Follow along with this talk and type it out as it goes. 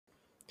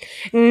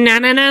Na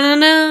na na na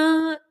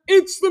na.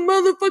 It's the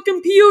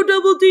motherfucking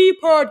PODD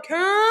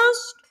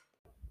podcast.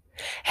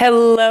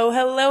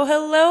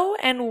 Hello,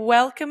 and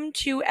welcome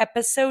to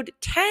episode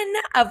 10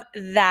 of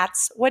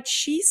That's What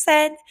She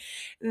Said.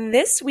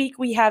 This week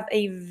we have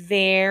a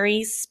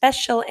very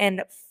special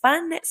and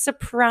fun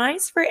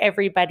surprise for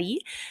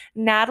everybody.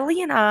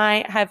 Natalie and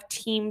I have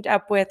teamed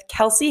up with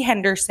Kelsey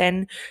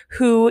Henderson,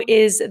 who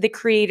is the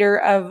creator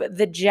of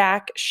the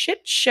Jack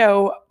Shit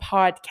Show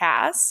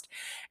podcast.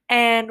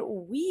 And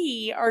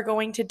we are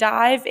going to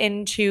dive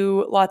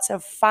into lots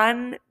of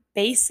fun,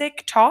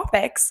 basic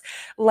topics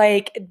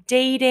like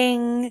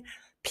dating,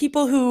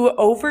 people who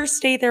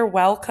overstay their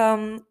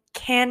welcome,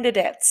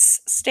 candidates,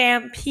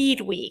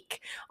 Stampede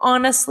Week.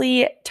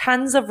 Honestly,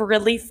 tons of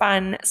really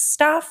fun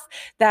stuff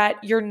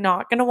that you're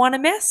not going to want to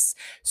miss.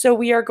 So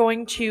we are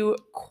going to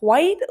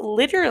quite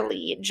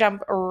literally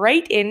jump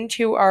right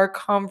into our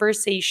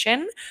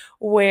conversation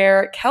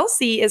where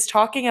Kelsey is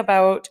talking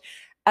about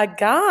a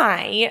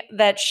guy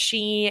that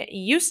she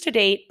used to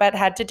date but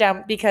had to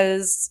dump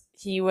because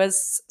he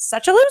was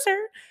such a loser.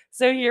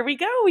 So here we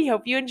go. We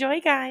hope you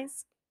enjoy,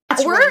 guys.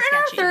 We're really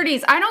in our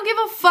 30s. I don't give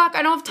a fuck.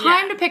 I don't have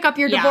time to pick up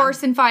your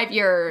divorce in 5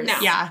 years. No.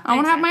 Yeah. I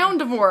want to have my own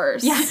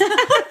divorce. Yeah.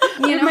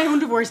 You have my own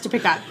divorce to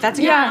pick up. That's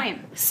a good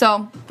point.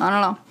 So, I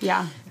don't know.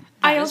 Yeah.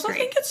 I also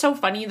think it's so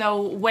funny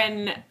though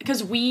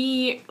because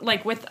we,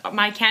 like with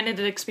my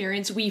candidate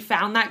experience, we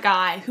found that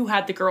guy who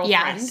had the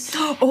girlfriend. Yes.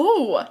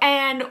 Oh.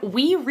 And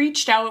we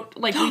reached out,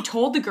 like we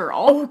told the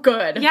girl. Oh,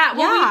 good. Yeah.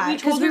 Well, we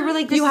because told we her. were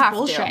like, this You is have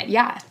bullshit. to.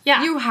 Yeah.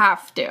 Yeah. You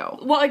have to.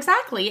 Well,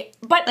 exactly.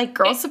 But Like,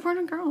 girls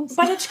supporting girls.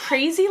 But it's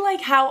crazy,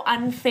 like how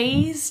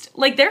unfazed,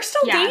 like they're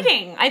still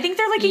dating. I think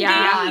they're like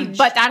engaged.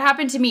 But that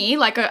happened to me.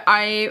 Like,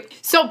 I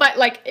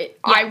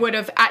would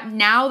have,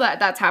 now that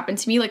that's happened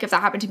to me, like if that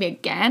happened to me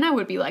again, I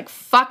would be like,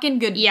 fucking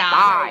goodbye.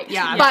 Right.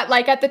 Yeah. But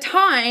like at the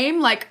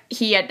time, like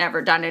he had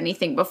never done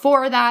anything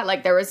before that.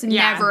 Like there was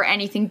never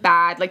anything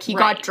bad. Like he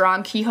got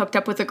drunk, he hooked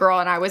up with a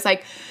girl, and I was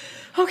like,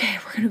 okay,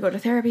 we're gonna go to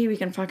therapy. We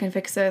can fucking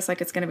fix this.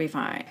 Like it's gonna be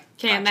fine.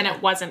 Okay, and then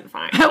it wasn't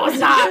fine. It was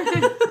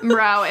not,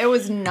 bro. It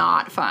was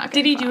not fun.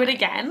 Did he do it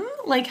again?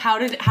 Like how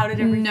did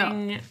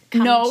everything?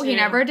 No, he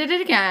never did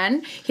it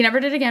again.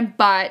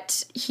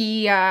 But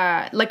he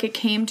like it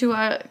came to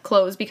a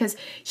close because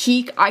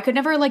I could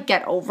never like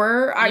get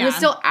over. I was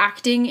still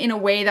acting in a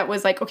way that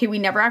was like, okay, we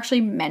never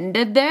actually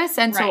mended this,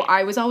 and so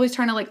I was always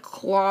trying to like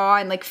claw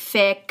and like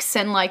fix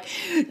and like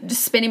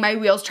just spinning my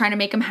wheels trying to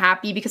make him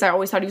happy because I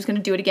always thought he was gonna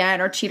do it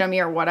again or cheat on me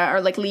or whatever,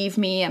 or like leave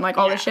me and like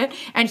all this shit.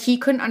 And he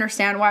couldn't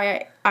understand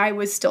why I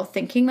was still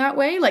thinking that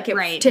way. Like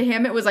to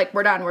him, it was like,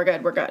 we're done, we're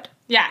good.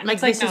 Yeah,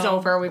 Like this is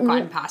over. We've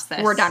gotten past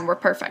this. We're done. We're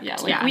perfect. Yeah,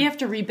 like we have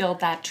to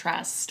rebuild that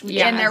trust.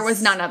 And there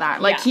was none of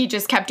that. Like he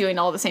just kept doing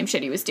all the same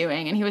shit he was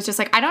doing, and he was just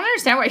like, I don't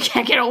understand why I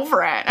can't get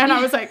over it. And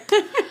I was like,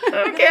 okay.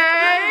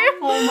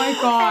 Oh my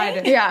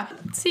god. Yeah.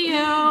 See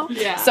you.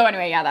 Yeah. So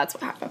anyway, that's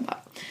what happened.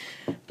 But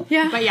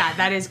But yeah,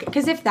 that is good.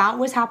 Because if that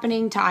was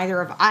happening to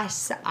either of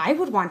us, I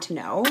would want to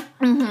know.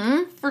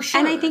 Mm-hmm. For sure.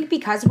 And I think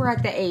because we're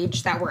at the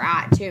age that we're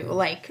at too,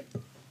 like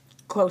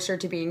closer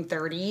to being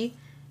 30,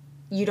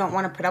 you don't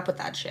want to put up with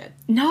that shit.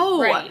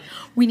 No. Right.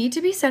 We need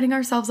to be setting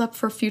ourselves up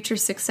for future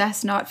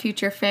success, not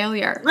future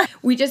failure.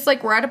 We just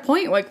like, we're at a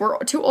point, like we're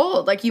too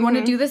old. Like you want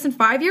to do this in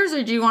 5 years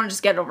or do you want to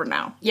just get over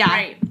now? Yeah.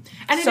 Right.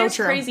 And it So is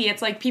true. crazy.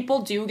 It's like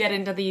people do get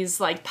into these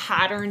like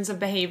patterns of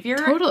behavior.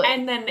 Totally.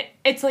 And then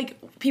it's like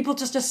people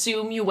just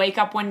assume you wake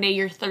up one day,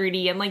 you're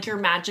 30 and like you're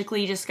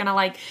magically just gonna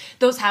like,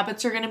 those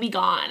habits are gonna be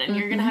gone and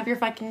you're gonna have your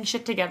fucking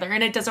shit together.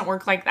 And it doesn't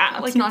work like that.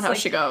 That's not how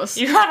she goes.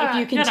 You gotta, If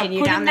you continue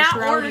put down in this that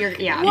road, work.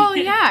 Well,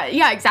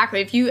 yeah,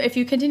 exactly. If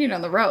you continue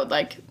down the road,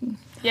 like,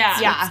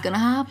 Yeah. it's gonna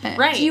happen.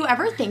 Right. Do you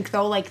ever think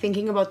though, like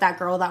thinking about that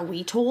girl that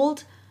we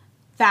told,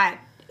 that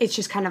it's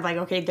just kind of like,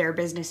 okay, their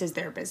business is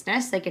their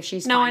business. Like if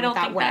she's No, fine I don't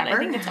with think that, that.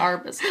 whatever. I think it's our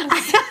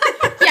business.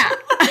 Yeah.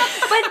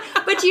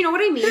 But you know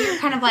what I mean? You're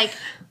kind of like,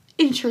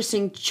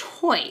 interesting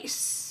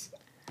choice.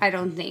 I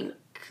don't think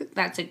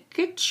that's a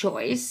good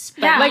choice.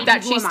 But Like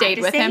that who she am I stayed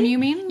to with say? him, you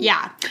mean?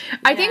 Yeah.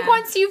 I think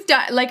once you've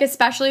done, like,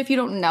 especially if you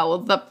don't know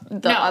the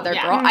other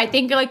girl, I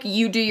think, like,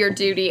 you do your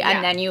duty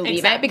and then you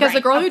leave it. Because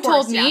the girl who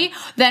told me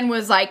then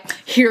was like,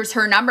 here's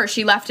her number.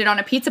 She left it on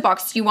a pizza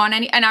box. Do you want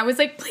any? And I was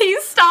like,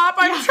 please stop.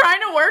 I'm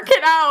trying to work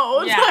it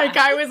out. Yeah. Like,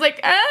 I was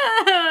like,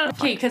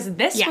 Okay, because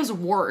this was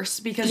worse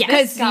because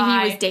Because this he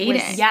guy was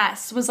dating.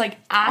 was like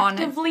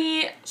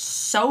actively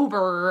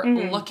sober,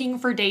 looking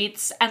for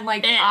dates, and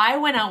like I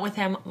went out with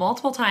him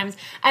multiple times,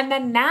 and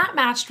then Nat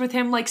matched with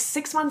him like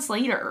 6 months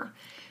later.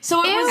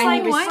 So it was And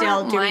like he was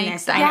still doing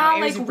this. I yeah, know,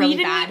 it like was we really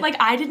didn't bad. like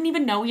I didn't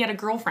even know he had a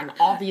girlfriend.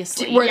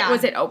 Obviously,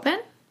 Was it open?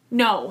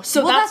 no.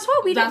 So Well, that's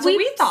what we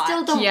thought.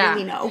 still don't Yeah.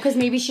 really know, because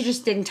maybe she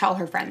just didn't tell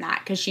her friend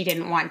that because she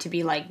didn't want to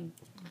be like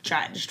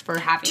judged for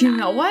having Do you that.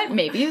 know what?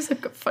 Maybe it's a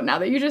good, now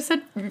that you just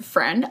said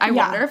friend, I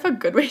wonder if a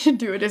good way to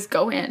do it is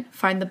go in,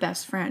 find the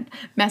best friend,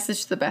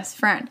 message the best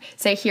friend,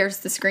 say, here's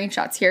the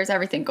screenshots, here's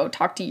everything, go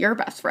talk to your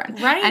best friend.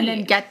 Right. And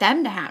then get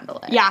them to handle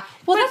it. Yeah.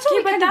 Well, that's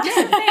what we kind of that's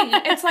did. the thing.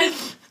 It's like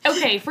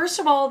Okay, first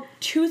of all,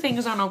 2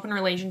 things on open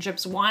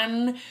relationships.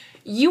 One,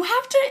 you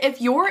have to,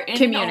 if you're in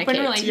an open Communicate.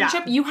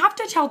 relationship, you have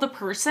to tell the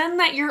person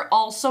that you're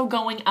also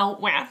going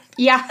out with.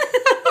 Yeah.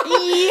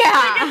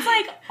 It's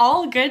like,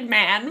 all good,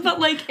 man, but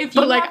like, if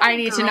you have I a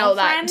need to know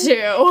that girlfriend,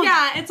 too.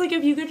 Yeah, it's like,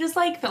 if you could just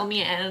like fill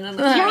me in and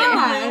like,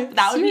 Yeah,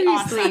 that would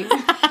seriously. be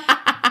awesome.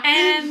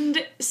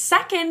 And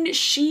second,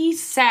 she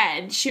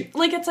said,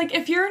 it's like,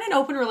 if you're in an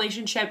open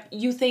relationship,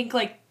 you think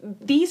like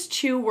these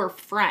 2 were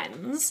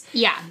friends.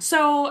 Yeah.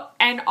 So,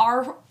 and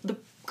the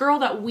girl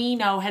that we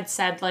know had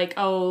said like,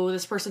 oh,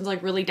 this person's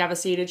like really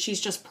devastated. She's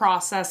just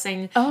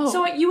processing. Oh.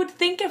 So you would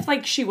think if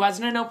like she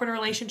wasn't in an open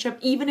relationship,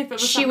 even if it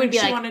was She something would be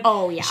she like, wanted,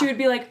 oh, yeah. she would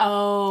be like,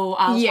 oh,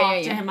 I'll talk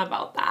to yeah. him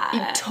about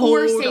that.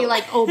 Or say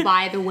like, oh,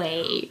 by the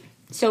way,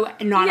 so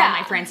not Yeah. all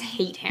my friends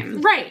hate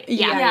him. Right.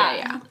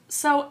 Yeah.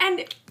 So,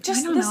 and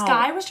just don't this know.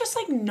 guy was just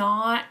like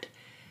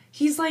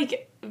he's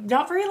like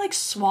not very like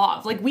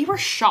suave. Like we were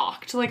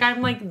shocked. Like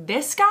I'm like,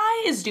 this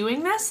guy is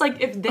doing this?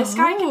 Like if this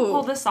guy can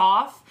pull this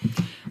off,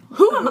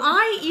 who am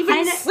I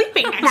even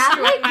sleeping next to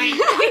at night?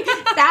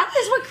 That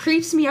is what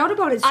creeps me out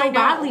about it I so know.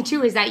 badly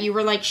too, is that you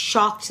were like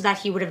shocked that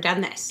he would have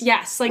done this.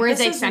 Yes, like Whereas,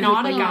 this like, is some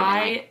not a people you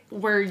guy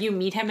where you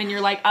meet him and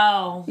you're like,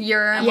 oh,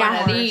 You're one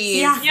Yeah. of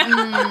these. Yeah.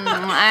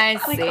 I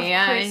see. like of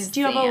I course. Do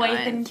you have a see, wife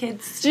I- and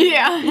kids? Too?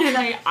 Yeah.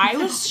 And I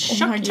was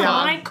shook my to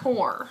God. my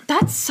core.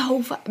 That's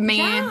so man.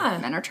 Yeah.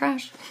 Men are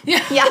trash.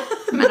 Yeah.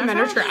 Men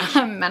are trash.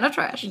 Men are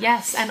trash.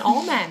 Yes, and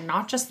all men,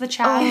 not just the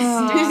chads.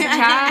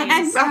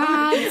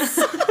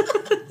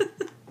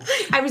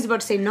 I was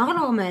about to say not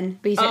all men,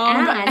 but he said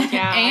and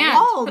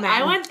all men.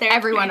 I went there.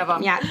 every one of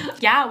them. Yeah.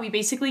 Yeah, we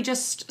basically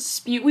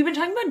just we've been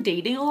talking about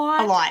dating a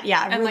lot. A lot,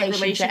 yeah. And like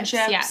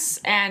relationships.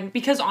 And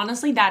because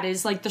honestly, that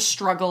is like the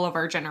struggle of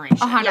our generation.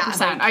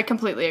 100%. I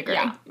completely agree.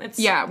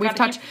 Yeah,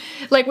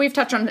 We've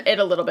touched on it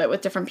a little bit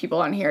with different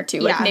people on here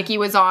too. Like Yeah. Nikki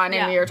was on and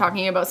Yeah. we were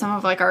talking about some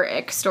of like our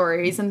ick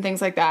stories and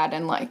things like that.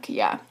 And like,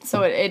 yeah.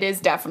 So it is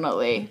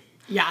definitely.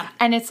 Yeah.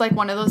 And it's like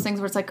one of those things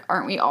where it's like,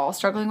 aren't we all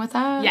struggling with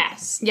that?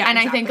 Yes. Yeah. And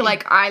I think exactly.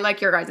 like I like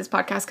your guys'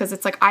 podcast because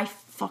it's like I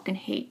fucking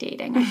hate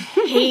dating. I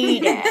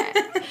hate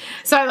it.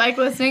 So I like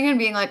listening and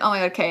being like, oh my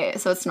god, okay,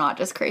 so it's not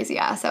just crazy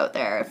ass out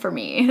there for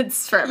me.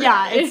 It's for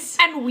everybody. Yeah, it's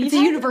And a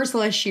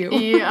universal issue.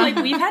 Yeah. like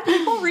we've had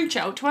people reach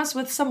out to us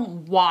with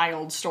some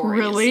wild stories.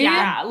 Really?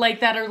 Yeah. Like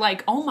that are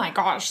like, oh my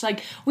gosh.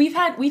 Like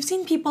we've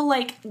seen people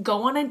like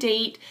go on a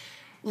date,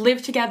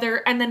 live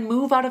together, and then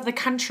move out of the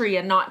country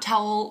and not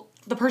tell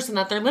the person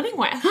that they're living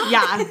with.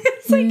 Yeah.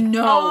 It's like,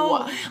 No.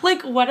 oh,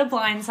 like what a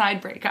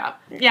blindside breakup.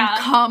 Yeah.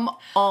 Come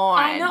on.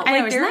 I know, I know,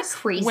 like isn't that there's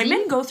crazy?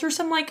 women go through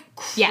some like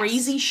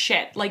crazy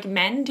shit. Like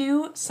men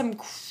do some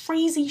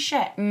crazy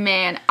shit.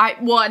 Man,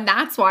 and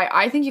that's why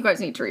I think you guys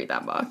need to read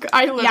that book.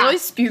 I literally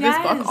spew this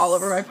book all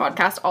over my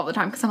podcast all the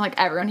time because I'm like,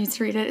 everyone needs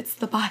to read it. It's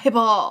the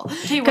Bible.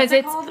 Okay, Because what's it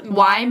it's called?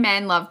 Why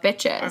Men Love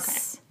Bitches.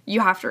 Okay. You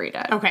have to read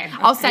it. Okay.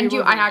 I'll send We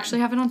you. will I read it.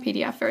 actually have it on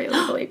PDF very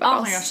legally, but Oh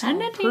I'll my gosh,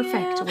 send it to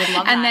perfect. you. Would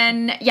love And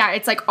that. then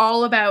it's like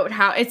all about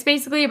how it's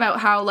basically about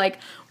how like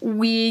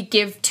we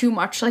give too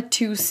much like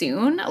too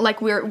soon.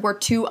 Like we're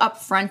too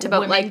upfront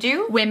about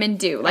women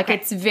do. Like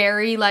it's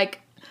very like.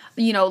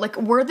 You know, like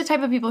we're the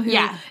type of people who,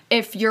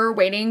 if you're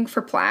waiting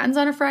for plans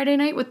on a Friday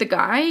night with the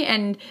guy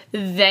and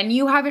then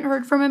you haven't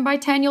heard from him by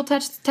 10, you'll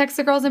text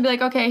the girls and be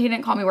like, okay, he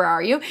didn't call me, where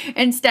are you?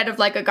 Instead of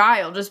like a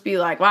guy will just be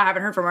like, well, I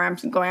haven't heard from her, I'm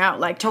going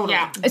out. Like totally.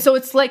 Yeah. So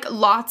it's like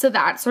lots of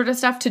that sort of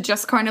stuff to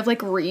just kind of like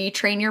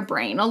retrain your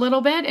brain a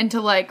little bit into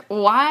like,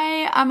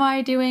 why am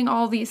I doing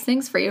all these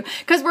things for you?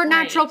 Because we're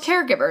natural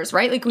caregivers,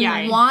 right? Like we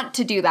want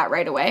to do that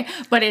right away,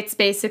 but it's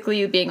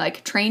basically being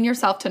like, train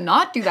yourself to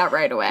not do that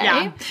right away.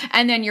 Yeah.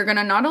 And then you're going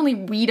to not only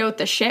weed out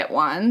the shit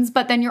ones,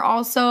 but then you're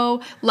also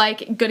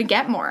like gonna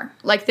get more.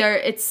 Like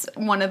it's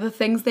one of the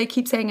things they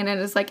keep saying in it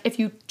is like, if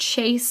you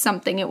chase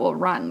something, it will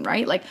run,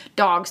 right? Like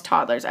dogs,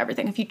 toddlers,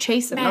 everything. If you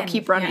chase them, they'll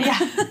keep running. Yeah.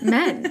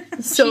 Men.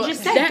 So She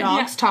just said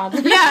dogs,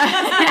 toddlers.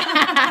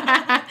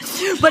 Yeah.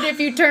 But if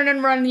you turn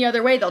and run the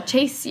other way, they'll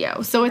chase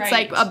you. So it's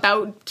like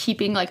about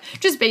keeping like,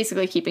 just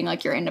basically keeping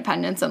like your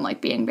independence and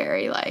like being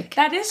very like.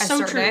 That is so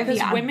true assertive,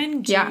 because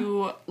women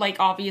do like,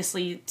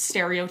 obviously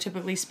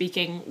stereotypically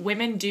speaking,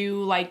 women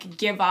do like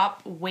give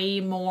up way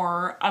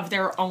more of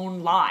their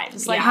own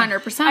lives. Like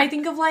 100%. I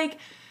think of like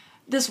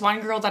this one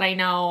girl that I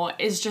know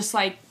is just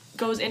like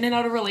goes in and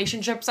out of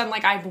relationships and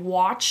like I've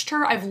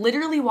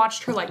literally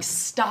watched her like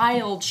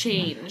style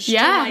change to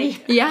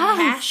like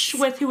mesh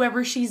with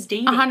whoever she's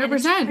dating. 100%. And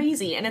it's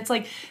crazy. And it's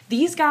like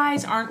these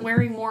guys aren't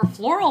wearing more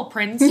floral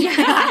prints than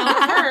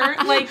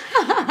her. Like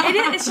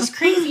it's just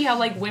crazy how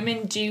like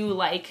women do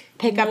like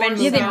Pick up and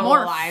they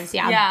morph. lives.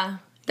 yeah.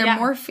 They're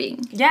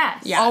morphing.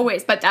 Yes. Yeah.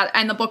 Always. But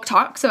and the book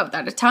talks about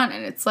that a ton.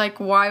 And it's like,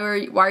 why are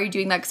you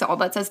doing that? Because all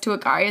that says to a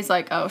guy is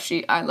like, oh,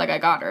 I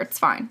got her. It's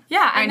fine.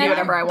 Yeah. I can do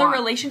whatever I want. The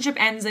relationship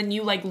ends and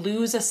you like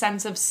lose a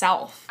sense of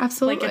self.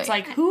 Absolutely. Like it's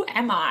like, who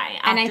am I?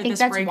 And I think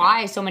that's breakup?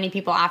 why so many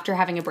people after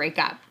having a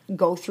breakup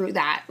go through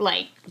that,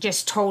 like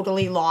just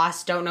totally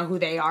lost, don't know who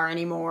they are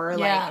anymore.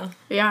 Yeah. Like,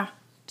 Yeah.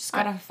 Just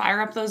gotta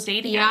fire up those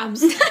dating Yeah.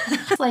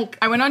 apps. Like,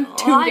 I went on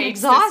 2 I'm dates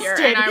this year,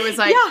 and I was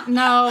like,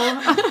 no.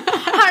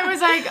 I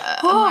was like,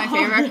 my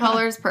favorite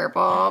color is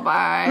purple.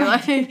 Bye.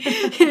 Like,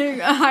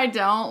 I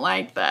don't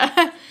like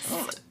that.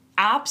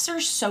 Apps are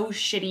so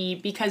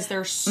shitty because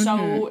they're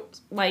so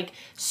like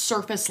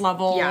surface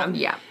level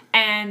Yeah.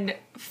 and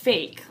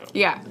fake.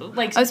 Yeah.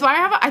 Like That's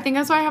why I think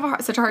that's why I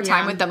have such a hard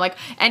time with them. Like,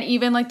 and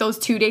even like those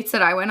 2 dates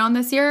that I went on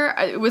this year,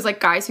 it was like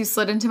guys who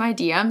slid into my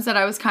DMs that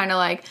I was kind of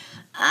like,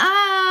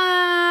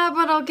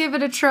 but I'll give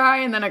it a try.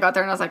 And then I got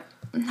there and I was like,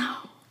 no.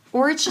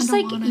 or it's just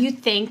like you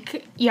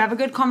think you have a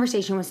good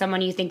conversation with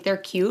someone, you think they're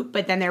cute,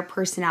 but then their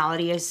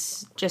personality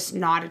is just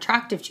not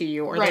attractive to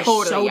you, or they're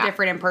so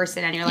different in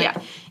person, and you're like,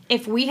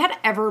 if we had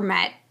ever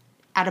met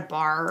at a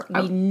bar,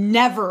 we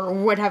never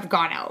would have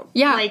gone out.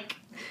 Yeah. Like,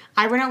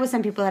 I went out with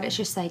some people that it's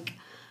just like,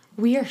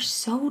 we are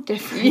so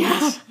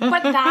different.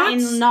 but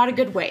that's in not a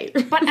good way.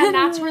 and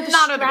that's where the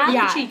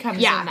strategy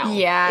comes in though.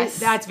 Yes.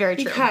 That's very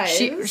true. Because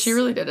She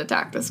really did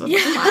attack this one.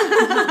 but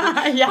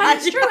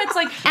it's true. It's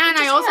like, And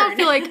I also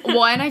feel like,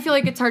 I feel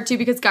like it's hard too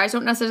because guys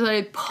don't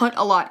necessarily put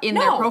a lot in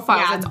their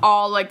profiles. Yeah. It's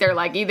all like, they're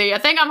like, either you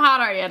think I'm hot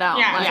or you don't.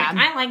 yeah, Like,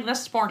 like, I like the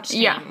sports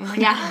team. Yeah. I'm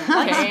like, I don't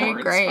like Okay,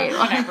 sports, great. but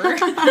whatever.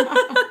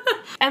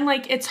 And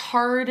like, it's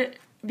hard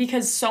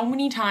because so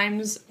many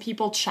times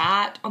people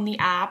chat on the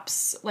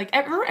apps, like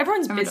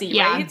everyone's busy,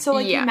 right? So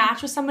like you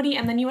match with somebody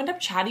and then you end up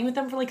chatting with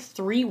them for like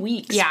 3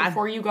 weeks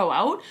before you go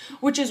out,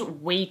 which is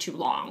way too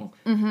long.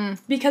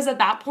 Because at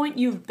that point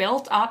you've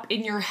built up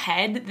in your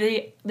head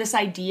this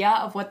idea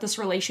of what this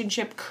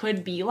relationship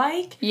could be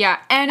like. Yeah,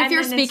 and if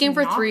you're then speaking it's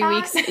for not 3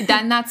 that. weeks,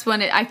 then that's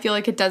when I feel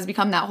like it does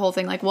become that whole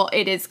thing. Like, well,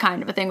 it is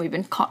kind of a thing we've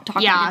been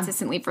talking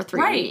consistently for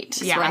 3 weeks.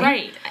 Yeah.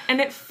 Right.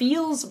 And it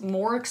feels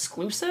more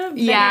exclusive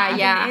than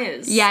it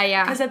is.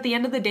 Yeah. Because at the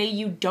end of the day,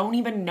 you don't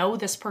even know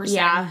this person.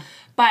 Yeah.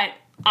 But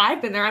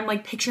I've been there. I'm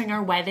like picturing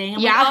our wedding.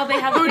 I'm Yeah. like, oh, they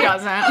have Who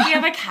doesn't? We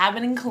have a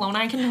cabin in Kelowna.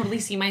 I can totally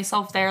see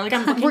myself there. Like,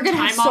 I'm booking We're gonna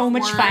time have so off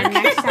much work. fun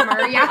next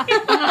summer. Yeah.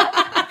 We're gonna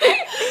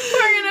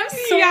have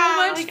so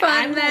much like, fun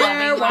I'm there.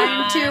 loving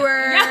that.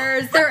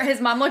 Wine tours.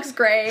 His mom looks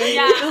great.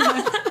 Yeah.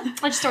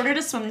 I just ordered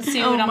a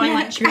swimsuit on my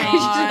lunch break to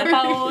the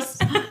boat.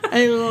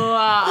 I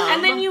love.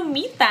 And then you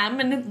meet them,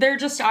 and they're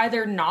just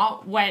either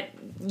not what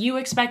you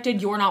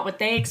expected, you're not what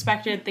they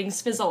expected,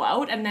 things fizzle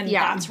out, and then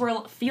that's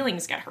where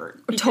feelings get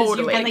hurt.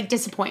 Totally. And like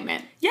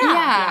disappointment.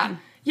 Yeah,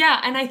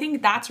 and I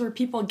think that's where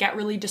people get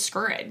really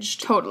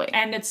discouraged. Totally.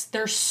 And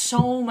there's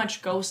so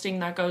much ghosting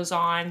that goes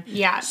on.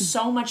 Yeah.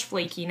 So much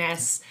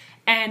flakiness.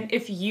 And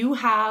if you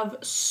have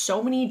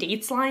so many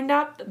dates lined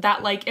up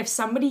that, like, if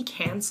somebody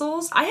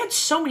cancels, I had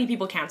so many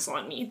people cancel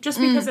on me just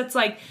because it's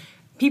like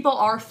people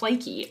are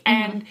flaky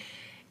and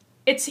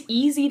it's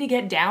easy to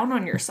get down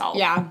on yourself.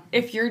 Yeah.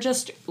 If you're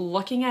just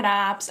looking at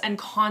apps and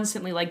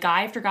constantly, like,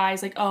 guy after guy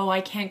is like, oh, I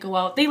can't go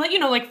out. They let you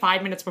know, like,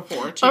 5 minutes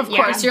before, too. Of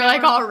course, you're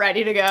like all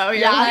ready to go.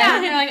 Yeah,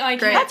 and you're like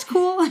Great. That's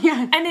cool.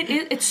 Yeah. and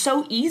it's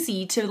so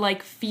easy to,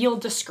 like, feel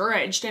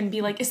discouraged and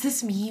be like, is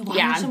this me? Why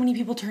are so many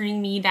people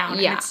turning me down?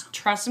 Yeah. And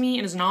trust me,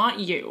 it is not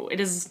you. It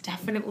is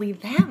definitely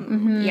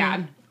them.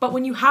 Yeah. But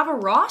when you have a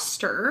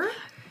roster,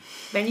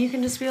 then you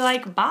can just be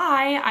like,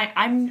 bye.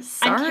 I'm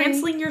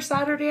canceling your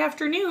Saturday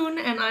afternoon,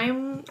 and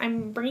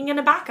I'm bringing in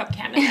a backup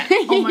candidate.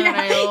 Oh my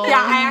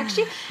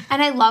god.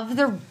 I love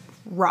the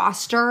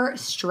roster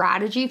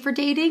strategy for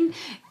dating.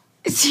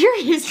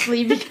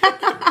 Seriously,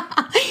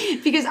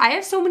 because I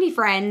have so many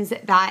friends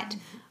that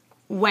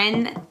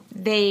when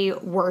they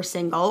were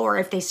single, or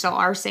if they still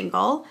are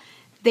single,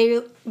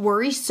 they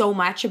worry so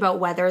much about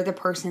whether the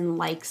person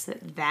likes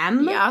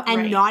them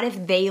and not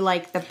if they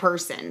like the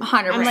person.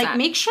 100%. I'm like,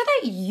 make sure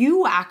that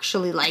you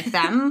actually like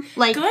them.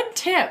 Like, Good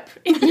tip.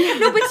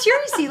 no, but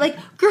seriously, like,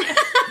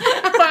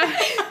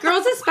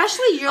 girls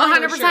especially, you're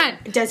like,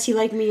 100%. Does he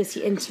like me? Is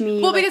he into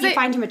me? Well, Like, because you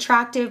find him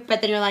attractive,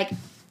 but then you're like,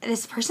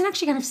 this person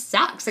actually kind of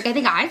sucks. Like, I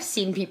think I've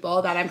seen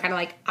people that I'm kind of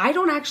like, I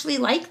don't actually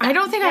like them. I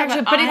don't think I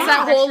actually, but it's I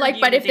that whole, like,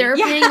 pressured but you if to they're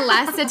date. paying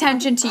less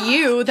attention to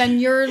you, then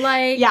you're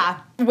like,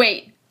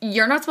 wait,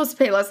 you're not supposed to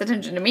pay less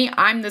attention to me.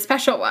 I'm the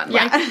special one.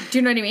 Like, do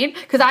you know what I mean?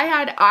 Because I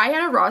had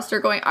a roster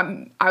going,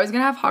 I was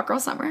going to have Hot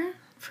Girl Summer.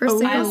 First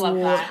single. I love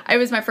that. It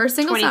was my first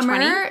single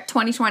 2020? summer,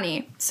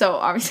 2020. So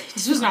obviously,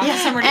 This was not the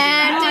summer to do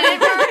and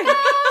that.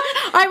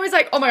 I was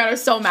like, oh my god, I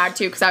was so mad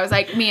too because I was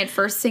like, me and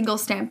first single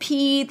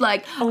stampede,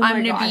 like I'm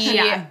gonna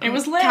be It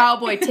was lit.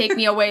 cowboy, take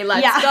me away,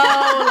 let's go.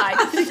 Like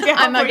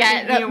I'm gonna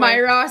get my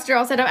roster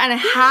all set up, and I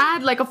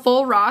had like a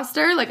full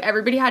roster. Like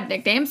everybody had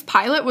nicknames.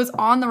 Pilot was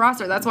on the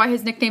roster. That's why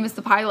his nickname is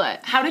the Pilot.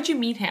 How did you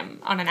meet him?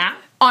 On an app?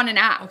 On an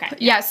app. Okay.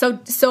 Yeah.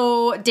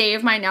 So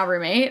Dave, my now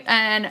roommate,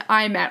 and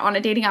I met on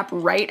a dating app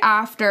right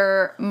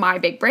after my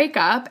big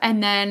breakup,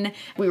 and then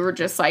we were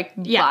just like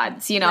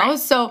buds, you know. Right.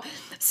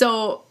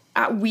 So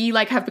we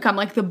like have become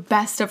like the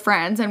best of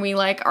friends, and we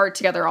like are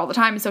together all the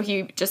time. So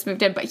he just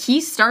moved in, but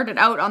he started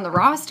out on the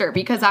roster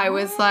because I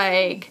was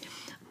like,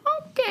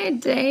 okay,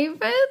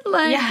 David.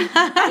 Like, Yeah. you're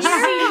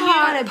a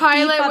hot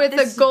pilot with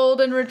a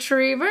golden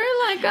retriever.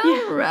 Like,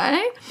 all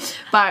right.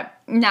 But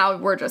now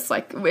we're just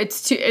like, we're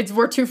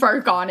too far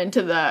gone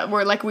into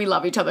we're like, we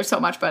love each other so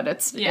much, but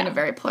it's in a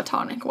very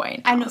platonic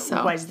way now. And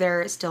was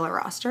there still a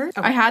roster?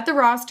 Okay. I had the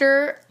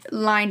roster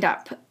lined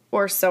up,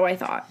 or so I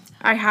thought.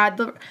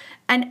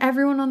 And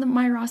everyone on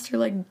my roster,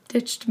 like,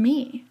 ditched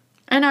me.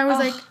 And I was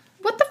like,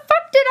 what the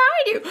fuck did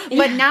I do?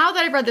 But now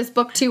that I've read this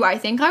book too, I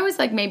think I was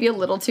like maybe a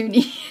little too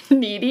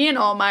needy in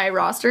all my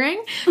rostering.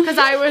 Because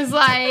I was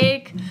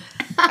like,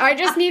 I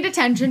just need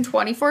attention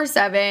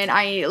 24/7.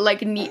 I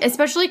like need,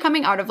 especially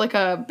coming out of like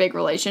a big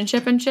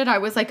relationship and shit. I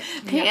was like,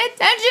 pay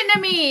attention to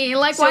me.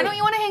 Like, why don't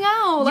you want to hang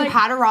out? You Like,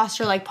 had a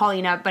roster like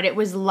Paulina, but it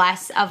was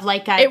less of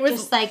like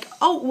just like,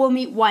 oh, we'll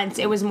meet once.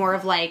 It was more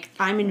of like,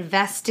 I'm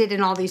invested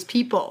in all these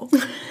people.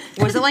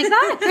 Was it like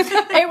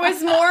that? it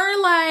was more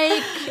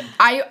like,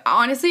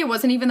 honestly, it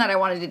wasn't even that I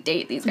wanted to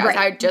date these guys. Right.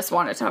 I just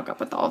wanted to hook up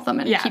with all of them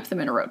and keep them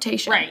in a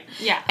rotation. Right.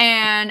 Yeah.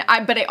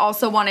 But I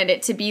also wanted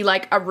it to be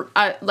like a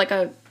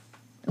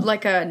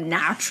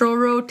natural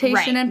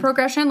rotation and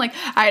progression. Like,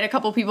 I had a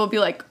couple people be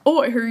like,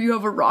 oh, I hear you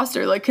have a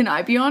roster. Like, can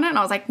I be on it? And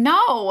I was like,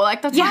 no,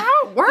 like, that's not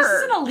how it works.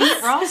 This is an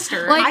elite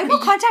roster. Like, I will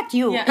contact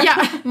you.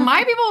 Yeah,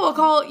 my people will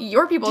call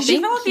your people. Did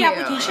you fill out the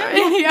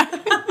application? Yeah.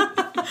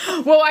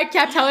 Well, I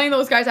kept telling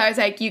those guys, I was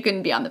like, you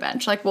can be on the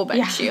bench. Like, we'll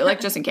bench you, like,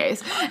 just in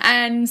case.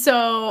 And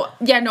so,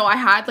 I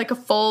had like a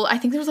full, I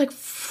think there was like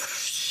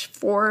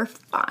 4 or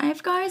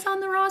 5 guys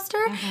on the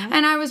roster.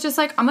 And I was just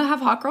like, I'm gonna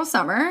have hot girl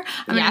summer.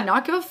 I'm gonna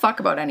not give a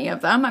fuck about any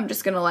of them. I'm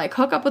just gonna like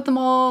hook up with them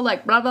all,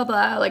 like blah blah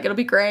blah, like it'll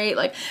be great.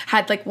 Like,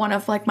 had like one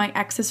of like my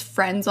ex's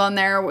friends on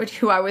there,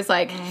 who I was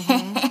like, sleep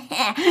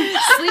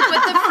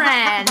with a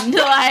friend,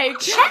 like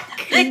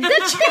check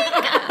the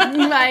check.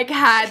 Like,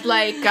 had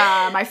like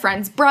my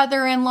friend's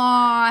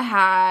brother-in-law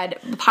had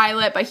the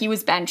pilot, but he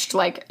was benched.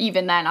 Like,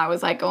 even then I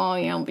was like, oh,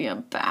 you'll be a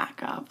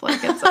backup,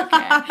 like it's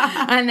okay.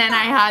 And then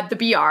I had the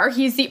BR.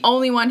 He's the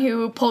only one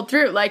who pulled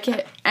through, like,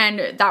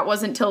 and that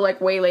wasn't till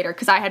like way later,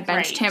 because I had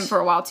benched him for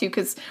a while too,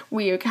 because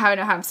we kind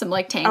of have some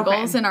like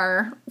tangles in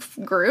our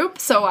group.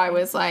 So I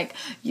was like,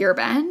 you're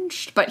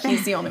benched, but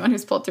he's the only one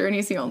who's pulled through, and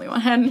he's the only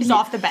one. He's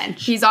off the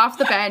bench. He's off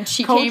the bench.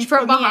 He came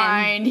from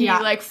behind. He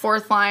like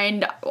fourth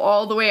lined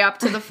all the way up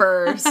to the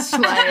first,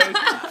 like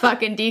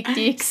fucking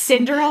deek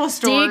Cinderella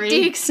story.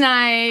 Deek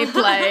snipe.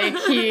 Like,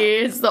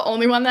 he's the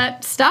only one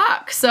that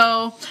stuck.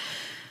 So.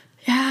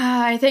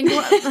 Yeah, I think,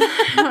 I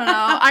don't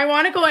know. I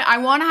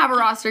want to have a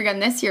roster again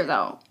this year,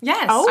 though.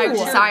 Yes. Oh. I've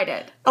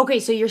decided. Okay,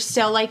 so you're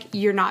still like,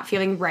 you're not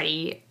feeling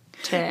ready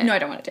to... No, I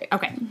don't want to date.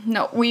 Okay.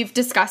 No, we've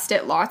discussed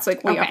it lots.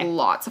 Like, we have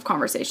lots of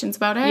conversations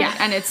about it. Yeah.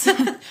 And it's...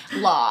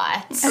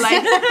 Lots.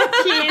 Like,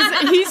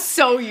 he's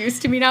so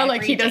used to me now.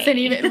 Like, he doesn't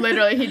day. even...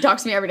 Literally, he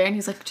talks to me every day, and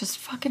he's like, just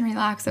fucking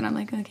relax. And I'm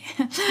like, okay.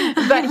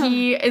 But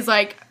he is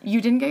like, you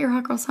didn't get your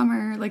hot girl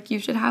summer. Like, you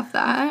should have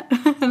that.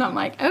 And I'm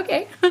like,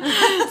 okay. So...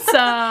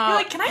 You're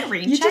like, can I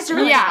rain check for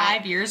like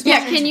 5 years?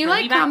 Yeah, can you,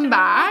 like, come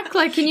back?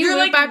 Like, can you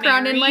loop back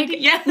around and, like...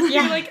 Yeah.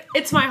 You're like,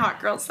 it's my hot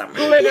girl summer.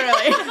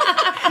 Literally.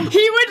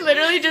 He would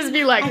literally just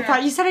be like... I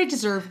thought you said I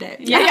deserved it.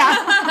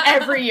 Yeah.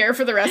 Every year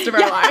for the rest of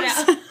our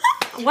lives. Yeah.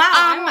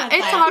 Wow.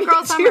 It's hot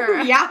girl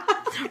summer. Yeah.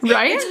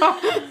 Right?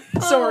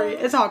 Sorry,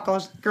 it's hot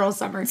girl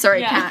summer.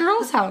 Sorry, Yeah. cat.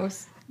 Girl's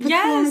house.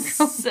 Yes.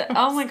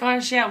 Oh my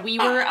gosh, yeah. We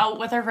were out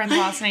with our friends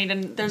last night,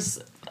 and there's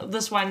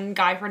this one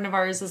guy friend of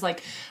ours is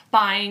like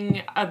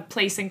buying a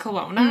place in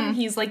Kelowna.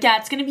 He's like, yeah,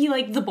 it's gonna be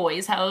like the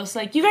boys' house.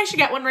 Like, you guys should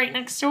get one right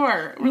next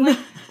door. We're like,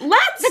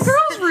 let's The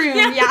girls' room.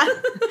 Yeah.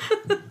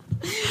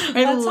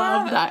 I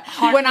love that.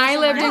 When I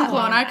lived in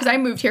Kelowna, because I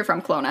moved here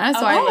from Kelowna,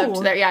 so I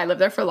lived there. Yeah, I lived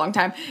there for a long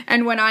time.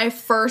 And when I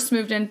first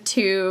moved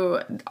into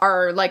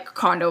our like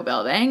condo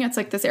building, it's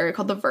like this area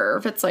called the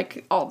Verve. It's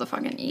like all the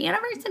fucking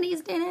university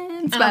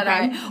students.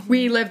 But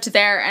we lived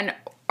there, and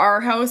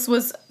our house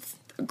was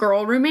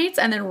girl roommates,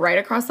 and then right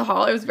across the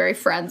hall it was very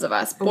friends of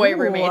us, boy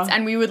roommates,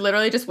 and we would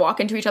literally just walk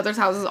into each other's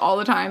houses all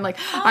the time. Like,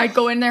 I'd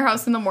go in their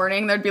house in the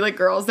morning, there'd be like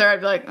girls there, I'd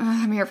be like,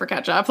 I'm here for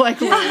catch up,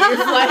 like leave.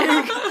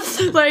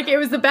 like it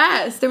was the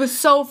best. It was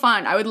so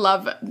fun. I would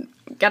love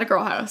get a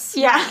girl house.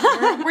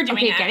 Yeah. we're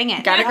doing it. Getting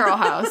it. Get a girl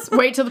house.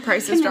 Wait till the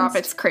prices drop.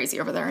 It's crazy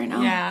over there right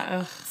now.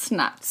 Yeah. It's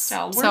nuts.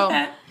 So worth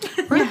it.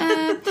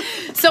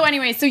 So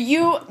anyway, so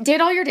you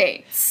did all your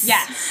dates.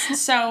 Yes.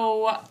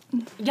 So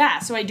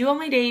I do all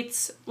my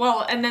dates.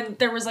 Well, and then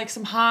there was like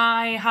some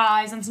high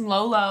highs and some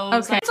low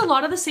lows. Okay. Like, it's a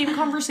lot of the same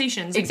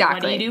conversations. Like, Exactly.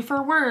 what do you do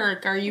for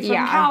work? Are you from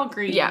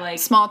Calgary? Yeah. Like,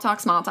 small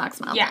talk.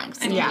 yeah.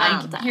 And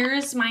like,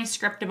 here's my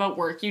script about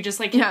work. You just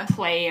like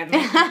play and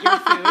like, eat your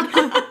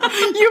food.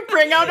 You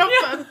bring out a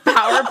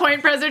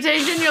PowerPoint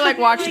presentation. You're like,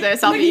 watch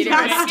this. I'll be eating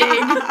my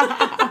steak.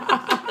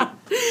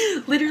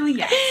 Literally,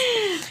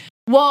 yes.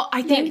 Well,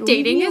 I think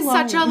dating is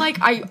such a, like,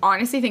 I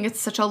honestly think it's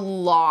such a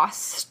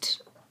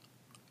lost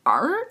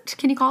art.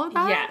 Can you call it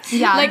that? Yes.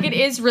 Yeah. Like, it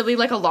is really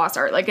like a lost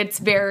art. Like, it's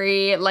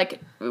very,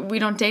 like, we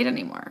don't date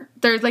anymore.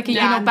 There's like, you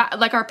know,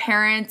 like our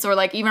parents or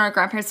like even our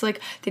grandparents,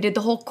 like, they did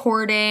the whole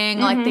courting.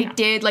 Like, they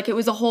did, like, it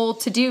was a whole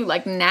to-do.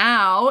 Like,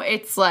 now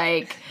it's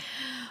like...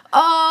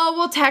 oh,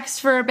 we'll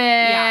text for a bit,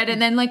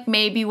 and then like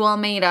maybe we'll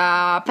meet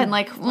up and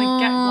like get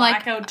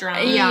blackout drunk.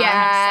 Yeah,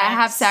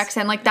 have sex,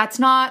 and like that's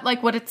not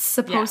like what it's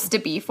supposed to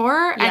be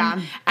for.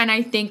 Yeah. And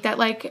I think that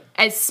like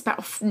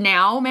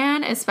now,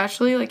 man,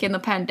 especially like in the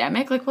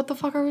pandemic, like what the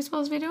fuck are we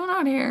supposed to be doing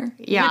out here?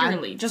 Yeah.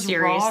 Literally, just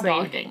Seriously.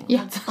 raw dogging.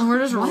 Yeah, we're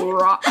just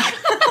raw.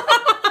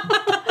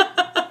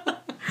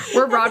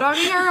 We're raw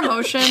dogging our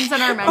emotions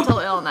and our mental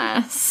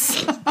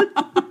illness.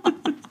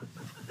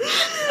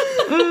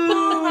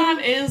 Well,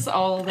 that is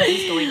all that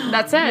is going on.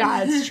 That's it.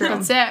 Yeah, it's true.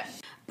 That's it.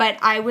 But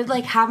I would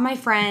like have my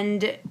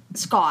friend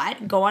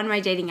Scott go on my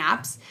dating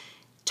apps,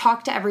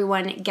 talk to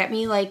everyone, get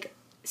me like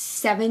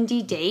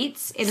 70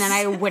 dates, and then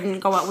I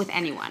wouldn't go out with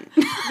anyone.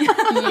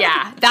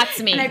 Yeah, that's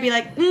me. And I'd be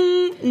like,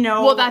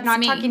 no, Well, that's I'm not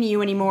me. talking to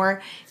you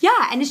anymore.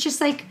 Yeah, and it's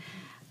just like,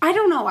 I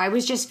don't know. I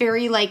was just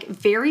very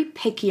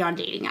picky on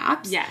dating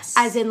apps. Yes.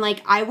 As in,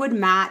 like, I would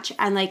match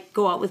and, like,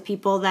 go out with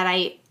people that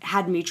I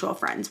had mutual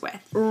friends with.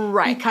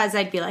 Right. Because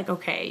I'd be like,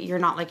 okay, you're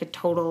not, like, a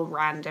total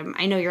random.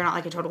 I know you're not,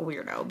 like, a total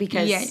weirdo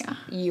because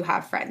you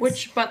have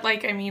friends. But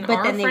like, I mean, But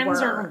our then they friends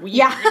were. are weird.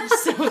 Yeah.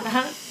 So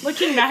that,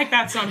 looking back,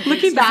 that's not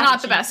Looking back,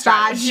 not the best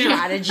bad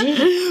strategy.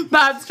 strategy.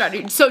 Bad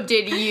strategy. So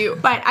did you?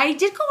 But I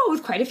did go out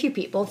with quite a few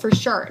people, for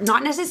sure.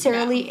 Not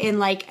necessarily in,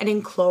 like, an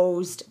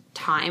enclosed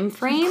time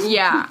frame.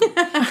 Yeah.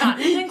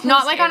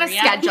 Not like on a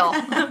schedule.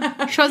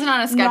 She wasn't on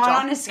a schedule.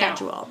 Not on a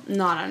schedule.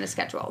 Not on a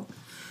schedule.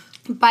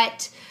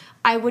 But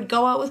I would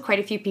go out with quite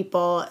a few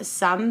people,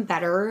 some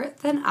better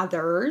than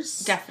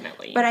others.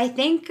 Definitely. But I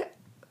think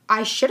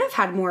I should have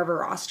had more of a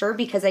roster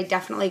because I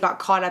definitely got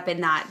caught up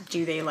in that,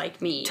 do they like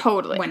me?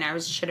 Totally. When I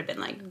should have been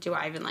like, do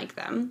I even like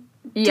them?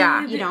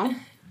 Yeah. You know?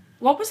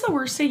 What was the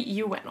worst date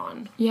you went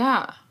on?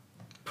 Yeah.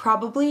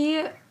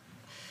 Probably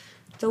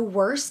the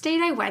worst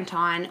date I went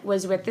on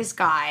was with this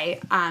guy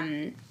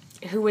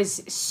who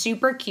was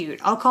super cute.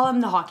 I'll call him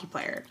the hockey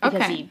player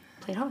because Okay. he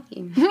played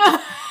hockey.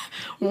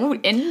 Ooh,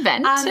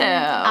 inventive.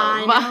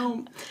 I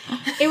know.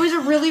 It was a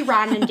really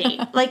random date.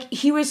 Like,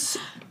 he was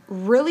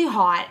really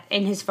hot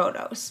in his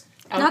photos.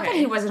 Not that Okay.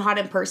 he wasn't hot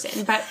in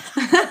person, but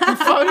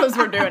Photos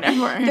were doing it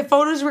for him. the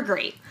photos were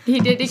great. He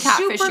did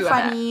catfish Super you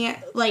funny.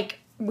 Like,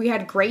 we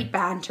had great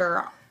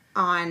banter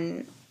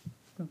on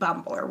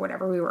Bumble or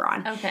whatever we were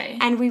on. Okay.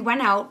 And we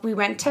went out. We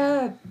went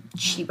to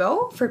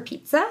Chibo for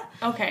pizza.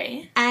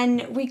 Okay.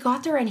 And we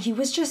got there and he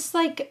was just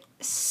like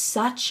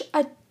such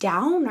a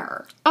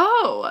downer.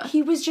 Oh.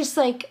 He was just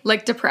like,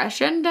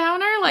 Depression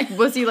downer? Like,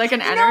 was he like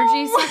an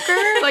energy sucker?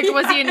 Like,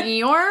 was he an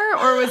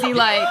Eeyore? Or was he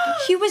like...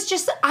 he was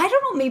just, I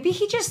don't know, maybe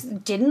he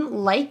just didn't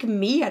like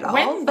me at all.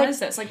 When but was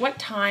this? Like, what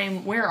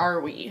time? Where are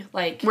we?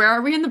 Like, Where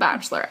are we in The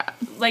Bachelorette?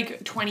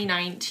 like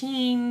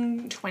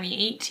 2019,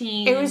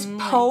 2018? it was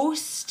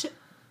post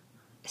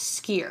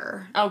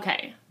skier.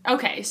 Okay.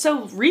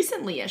 So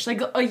recently-ish,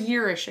 like a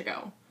year-ish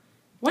ago.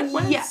 What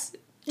was... Yeah.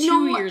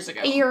 2 years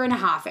ago. A year and a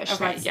half-ish,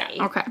 Okay, let's yeah. say.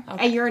 Okay.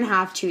 A year and a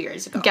half, 2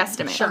 years ago.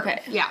 Guesstimate. Sure.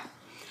 Okay. Yeah.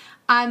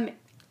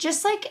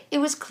 Just like it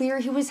was clear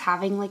he was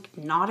having like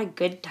not a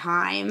good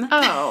time.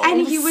 Oh.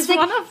 And he was like,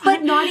 son of-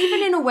 but not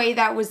even in a way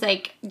that was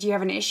like, do you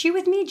have an issue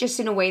with me? Just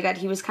in a way that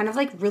he was kind of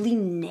like really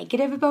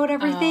negative about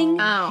everything.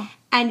 Oh.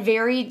 And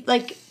very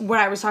like what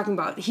I was talking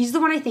about. He's the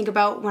one I think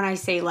about when I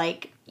say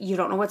like, you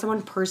don't know what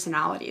someone's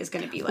personality is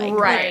going to be like.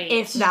 Right. Like,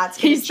 if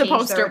that's going to He's the change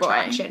poster their boy.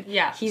 attraction.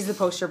 Yeah. He's the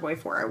poster boy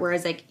for it.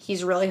 Whereas like,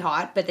 he's really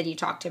hot, but then you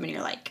talk to him and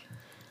you're like,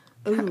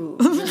 ooh,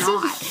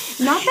 not.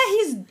 Not that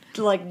he's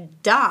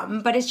like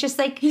dumb, but it's just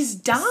like He's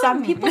dumb.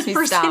 Some people's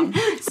He's dumb.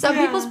 some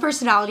people's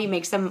personality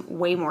makes them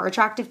way more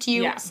attractive to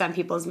you. Yeah. Some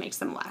people's makes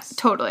them less.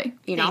 Totally.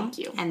 You know? Thank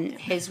you. And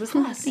his was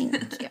less.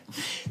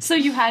 So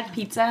you had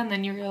pizza and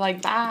then you were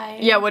like, bye.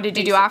 Yeah, what did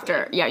you do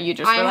after? Yeah, you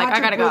just were like, had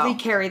I gotta to really go.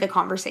 carry the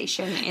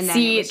conversation. And then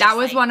See, it was that just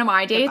was like, one of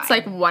my dates, goodbye.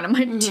 like one of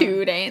my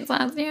 2 dates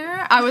last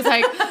year. I was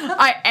like,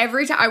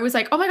 every time I was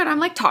like, oh my god, I'm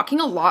like talking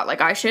a lot.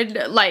 Like I should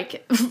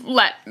like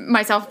let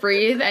myself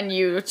breathe and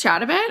you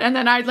chat a bit. And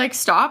then I'd like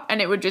stop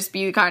and it would just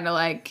be kind of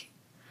like,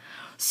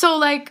 so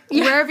like,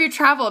 where have you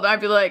traveled? I'd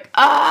be like,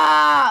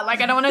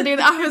 like I don't want to do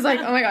that. I was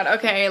like, oh my god,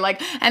 okay.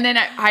 Like, and then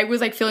I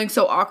was like feeling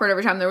so awkward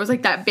every time there was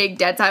like that big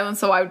dead silence.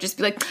 So I would just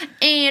be like,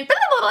 and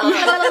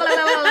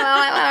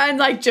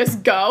like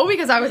just go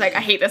because I was like, I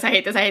hate this.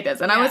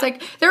 And I was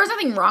like, there was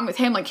nothing wrong with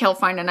him. Like he'll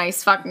find a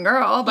nice fucking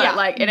girl, but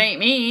like it ain't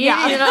me.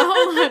 Yeah. You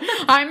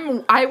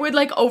know, I would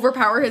like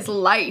overpower his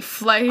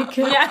life. Like,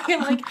 Yeah, you're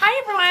like,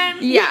 hi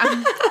everyone. yeah.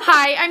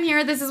 Hi, I'm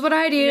here. This is what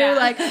I do. Yeah.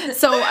 Like,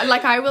 so,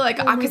 like, I will, like,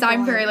 because I'm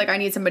God. very, like, I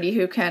need somebody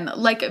who can,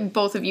 like,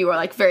 both of you are,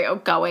 like, very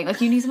outgoing.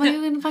 Like, you need somebody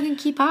who can fucking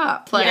keep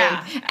up. Like,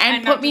 Yeah. and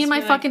And put not me in just my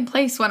be like- fucking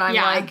place when I'm,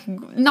 Yeah. like,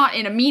 not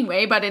in a mean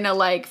way, but in a,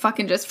 like,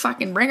 fucking just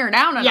fucking bring her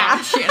down a Yeah.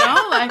 notch, you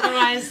know? Like,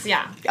 Otherwise,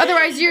 Yeah.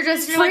 Otherwise, you're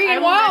just You're free like,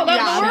 and I wild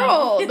want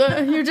out in the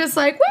world. You're just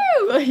like,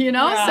 woo, you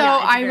know? Yeah. So Yeah,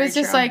 it's I very was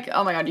just true. like,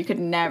 oh my God, you could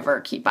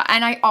never keep up.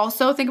 And I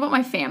also think about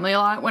my family a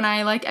lot when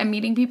I like am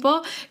meeting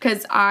people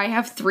because I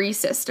have 3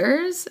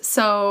 sisters.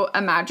 So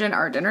imagine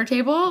our dinner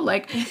table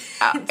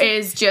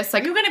is just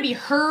like You're going to be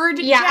heard.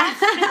 Yeah.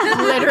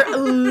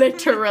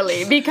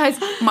 literally, because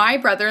my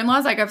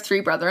brother-in-laws, like I have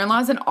 3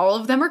 brother-in-laws, and all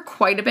of them are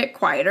quite a bit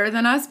quieter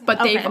than us, but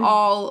they've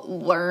all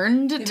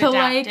learned to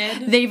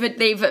adapted. like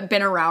they've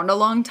been around a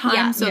long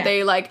time, so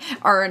they like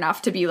are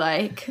enough to be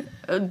like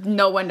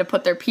know when to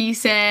put their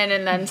piece in,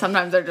 and then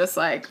sometimes they're just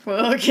like,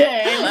 well,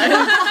 okay,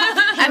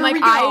 and like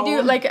I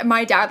do, like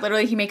my dad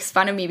literally, he makes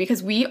fun of me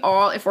because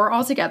if we're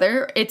all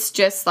together, it's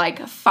just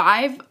like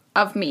 5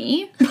 of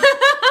me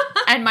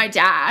and my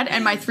dad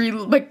and my 3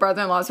 like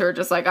brother-in-laws who are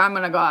just like, I'm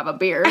gonna go have a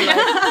beer,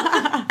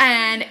 like,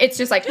 and it's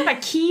just like A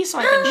key so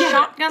I can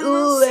shotgun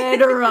this.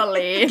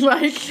 literally,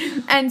 like,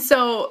 and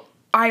so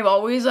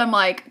I'm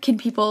like, can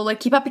people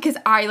like keep up? Because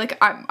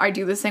I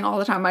do this thing all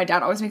the time. My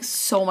dad always makes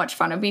so much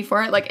fun of me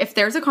for it. Like if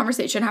there's a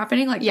conversation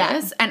happening like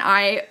this and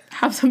I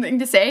have something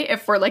to say,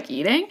 if we're like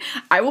eating,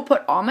 I will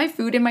put all my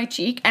food in my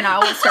cheek and I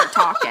will start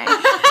talking.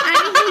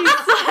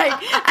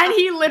 And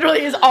he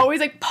literally is always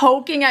like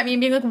poking at me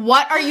and being like,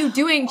 what are you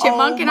doing,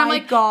 chipmunk? And I'm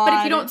like, but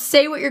if you don't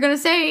say what you're going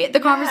to say,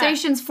 the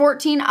conversation's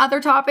 14 other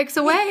topics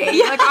away.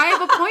 Like I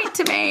have a point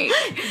to make.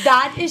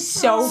 That is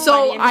so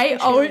So funny. I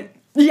always...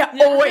 Yeah,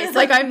 always.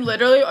 Like, I'm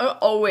literally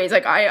always,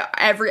 like,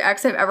 every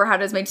ex I've ever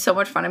had has made so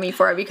much fun of me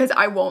for it because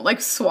I won't,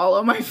 like,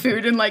 swallow my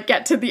food and, like,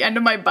 get to the end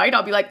of my bite.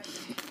 I'll be like,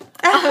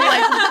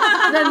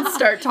 then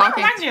start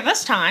talking. Reminds me of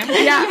this time.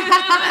 Yeah.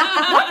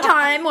 One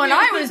time when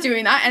I was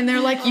doing that, and they're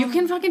like, you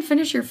can fucking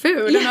finish your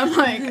food. And I'm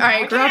like,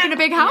 I grew up in a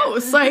big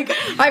house. Like,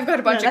 I've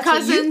got a bunch of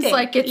cousins.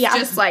 Like, it's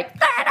just like,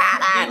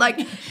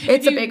 like,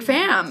 it's a big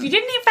fam. If you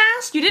didn't eat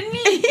fast, you didn't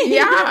eat.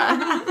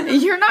 Yeah.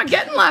 You're not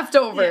getting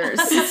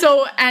leftovers.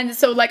 So,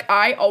 like,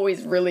 I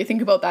always really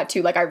think about that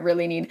too. Like, I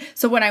really need,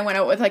 so when I went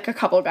out with, like, a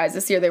couple of guys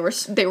this year, they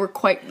were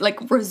quite,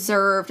 like,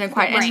 reserved and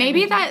quiet. And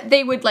maybe that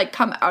they would, like,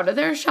 come out of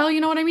their shell,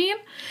 you know what I mean?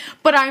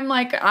 But I'm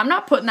like, I'm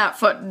not putting that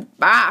foot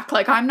back.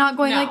 Like, I'm not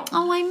going like,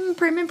 oh, I'm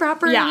prim and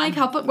proper and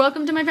like,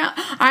 welcome to my family.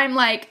 I'm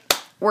like,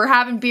 we're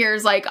having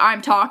beers, like,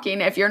 I'm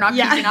talking. If you're not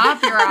keeping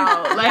up, you're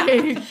out. Like,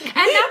 and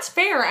that's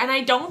fair. And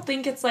I don't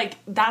think it's like,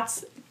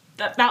 that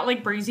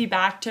like brings you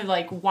back to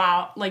like,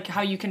 wow, like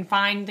how you can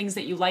find things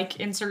that you like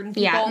in certain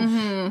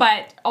people.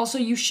 But also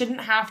you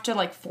shouldn't have to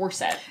like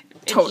force it.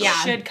 Totally. It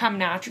should come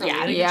naturally.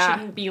 Like, it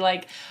shouldn't be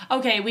like,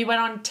 okay, we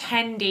went on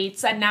 10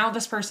 dates and now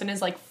this person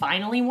is like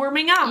finally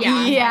warming up.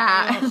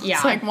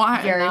 It's like,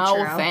 why? Very no,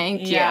 true.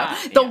 thank you.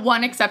 The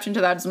one exception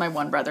to that is my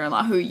one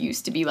brother-in-law who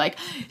used to be like,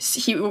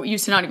 he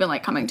used to not even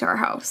like coming to our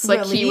house.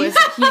 Like he's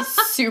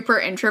super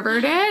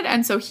introverted,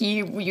 and so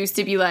he used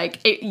to be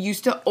like, it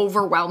used to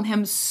overwhelm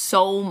him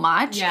so much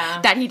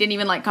that he didn't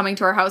even like coming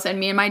to our house. And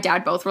me and my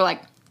dad both were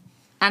like,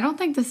 I don't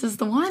think this is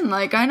the one.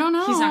 Like, I don't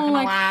know. He's not gonna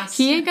like, last.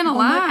 He ain't gonna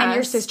last. And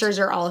your sisters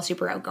are all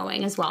super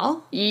outgoing as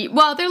well?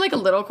 Well, they're like a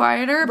little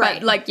quieter,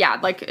 but like,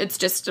 like it's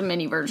just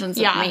mini versions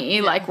of me.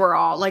 Yeah. Like, we're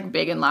all like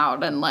big and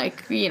loud and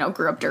like, you know,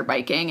 grew up dirt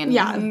biking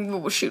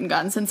and shooting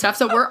guns and stuff.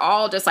 So we're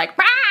all just like,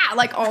 rah,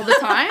 like all the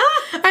time.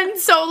 And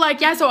so like,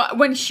 so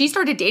when she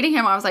started dating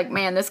him, I was like,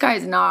 man, this guy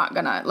is not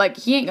gonna, like,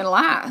 he ain't gonna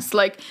last.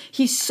 Like,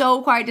 he's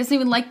so quiet, doesn't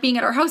even like being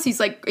at our house. He's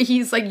like,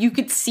 you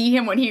could see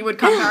him when he would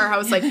come to our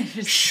house, like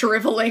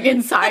shriveling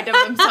inside of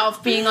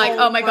himself, being like,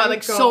 oh my god,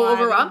 like so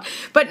overwhelmed.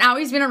 But now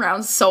he's been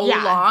around so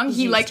long,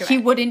 he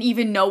wouldn't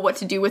even know what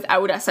to do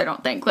without us. I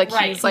don't think. Like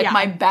he's like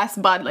my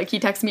best bud. Like he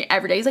texts me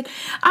every day. He's like,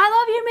 I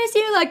love you, miss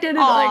you.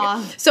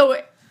 Like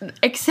so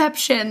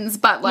exceptions,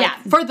 but like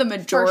for the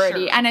majority, for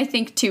sure. And I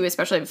think too,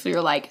 especially if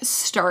you're like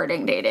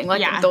starting dating,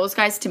 like those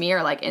guys to me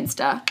are like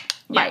insta.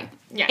 Right.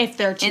 Yeah. If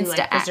they're too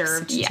like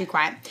reserved, too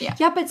quiet.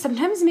 Yeah, but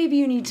sometimes maybe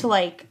you need to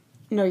like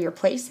know your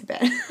place a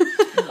bit.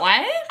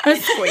 What?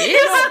 Miss Squeeze?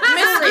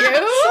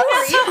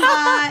 Miss you?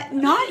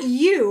 Not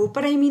you,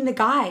 but I mean the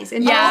guys.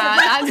 And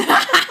that's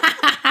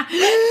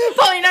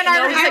Paulina and I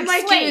were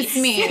like,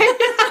 excuse me.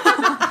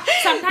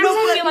 Sometimes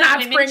I feel like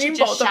women should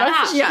just shut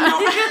up. Yeah.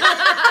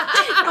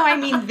 No, I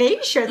mean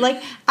they should.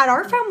 Like at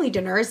our family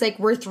dinners, like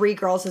we're 3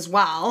 girls as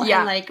well. Yeah.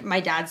 And like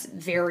my dad's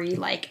very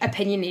like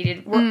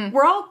opinionated.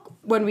 We're all,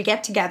 when we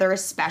get together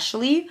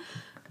especially,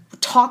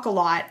 talk a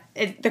lot.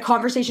 The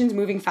conversation's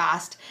moving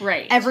fast.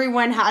 Right.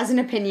 Everyone has an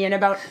opinion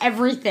about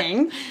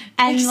everything.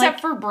 And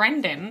except for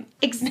Brendan.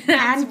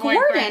 And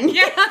Gordon.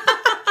 Yeah.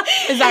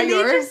 Is that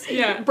yours?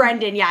 Yeah.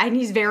 Brendan, yeah. And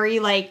he's very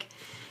like,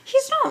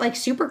 he's not like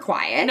super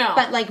quiet. No.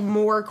 But like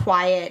more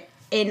quiet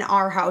in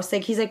our house.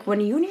 Like he's like,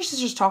 when you and your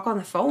sisters talk on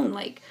the phone,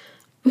 like,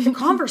 the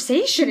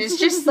conversation is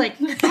just like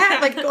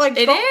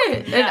It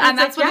is. Yeah. And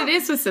that's what it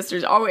is with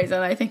sisters always.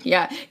 And I think,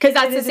 because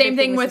that's the same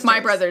thing with my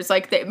brothers.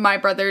 Like, my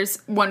brothers,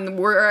 when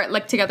we're,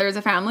 like, together as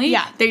a family,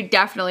 they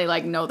definitely,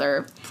 like, know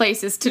their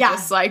places to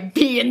just, like,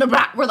 be in the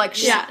back. We're like,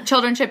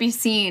 children should be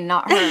seen,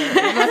 not heard.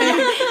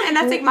 And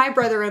that's, like, my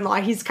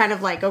brother-in-law. He's kind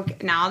of like, okay,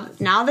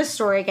 now this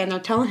story again. They're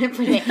telling it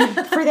for the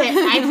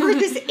I've heard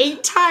this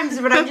 8 times,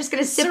 but I'm just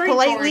going to sit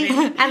politely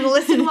and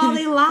listen while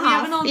they laugh. We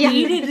haven't all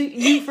dated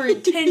you for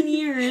 10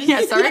 years.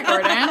 Yeah, sorry,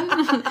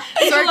 Gordon.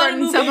 Sorry,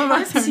 Gordon. Some of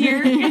us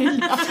here. A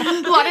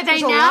lot of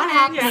dynamics.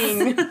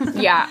 happening.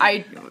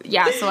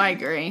 So I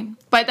agree.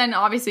 But then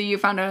obviously you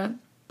found a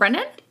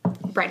Brendan,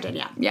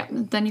 yeah. Yeah,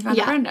 then you found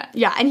a Brendan.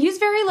 Yeah, and he was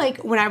very,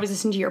 like, when I was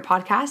listening to your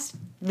podcast,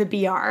 the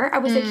BR, I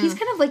was like, he's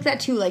kind of like that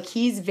too. Like,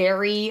 he's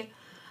very,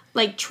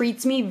 like,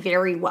 treats me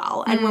very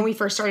well. And when we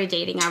first started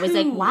dating, I was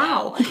like,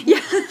 wow. Yeah.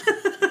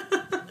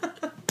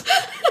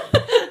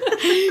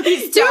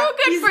 He's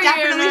definitely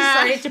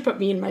started to put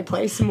me in my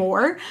place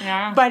more.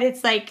 Yeah. But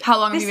it's like, how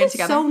long have you been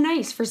together? So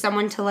nice for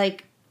someone to,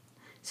 like,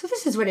 so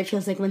this is what it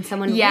feels like when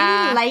someone really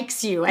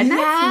likes you. And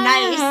that's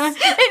nice.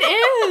 It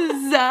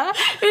is.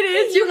 It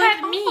is. You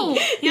had me.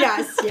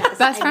 Yes.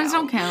 Best friends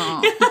don't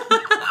count.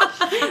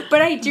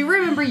 But I do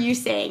remember you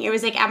saying, it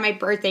was like at my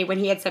birthday when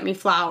he had sent me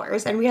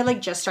flowers and we had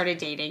like just started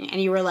dating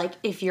and you were like,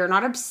 if you're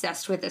not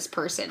obsessed with this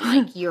person,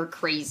 like, you're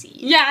crazy.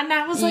 Yeah, and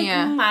I was like,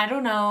 I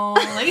don't know.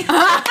 Like,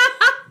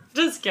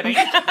 just kidding.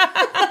 On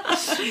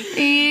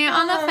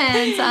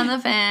the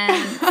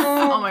fence.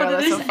 Oh my god,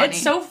 that's so funny.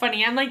 It's so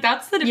funny. And like,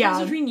 that's the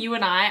difference between you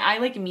and I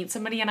like meet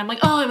somebody and I'm like,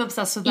 oh, I'm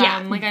obsessed with them. Yeah.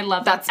 Like, I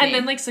love them. And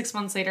then like 6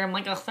 months later, I'm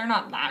like, oh, they're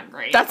not that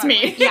great. That's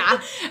me. Like,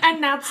 yeah.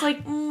 And that's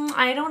like,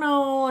 I don't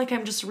know. Like,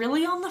 I'm just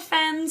really on the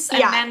fence.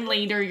 And then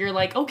later you're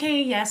like,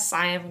 okay, yes,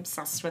 I am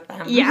obsessed with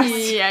them.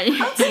 Yes. Yeah.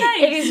 That's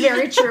nice. It is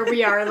very true.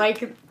 We are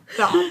like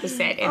the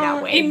opposite in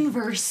that way.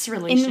 Inverse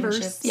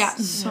relationships. Yeah.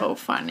 So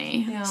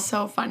funny. Yeah.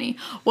 So funny.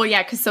 Well,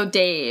 yeah, because so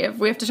Dave,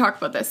 we have to talk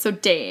about this. So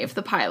Dave,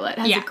 the pilot,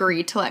 has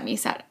agreed to let me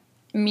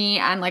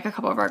and like a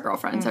couple of our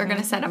girlfriends are going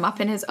to set him up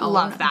in his own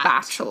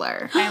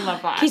bachelor. I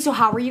love that. Okay, so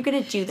how are you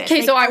going to do this? Okay,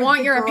 like, so I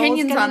want your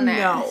opinions on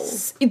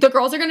this. The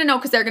girls are going to know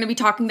because they're going to be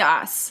talking to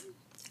us.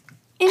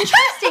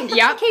 Interesting.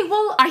 Yeah. Okay,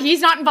 well,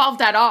 he's not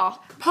involved at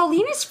all.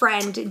 Paulina's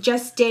friend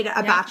just did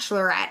a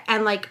bachelorette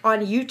and like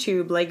on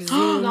YouTube, like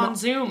Zoom. On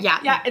Zoom.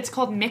 Yeah, it's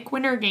called Mick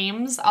Winter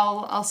Games.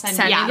 I'll send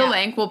you the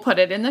link. We'll put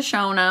it in the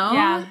show notes.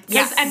 Yeah.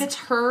 Yes. And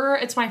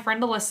it's my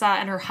friend Alyssa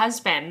and her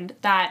husband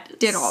that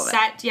did all of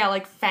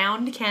it.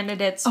 Found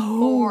candidates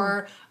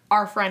for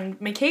our friend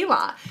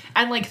Michaela.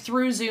 And like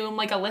through Zoom,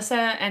 like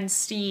Alyssa and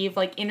Steve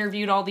like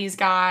interviewed all these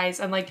guys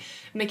and like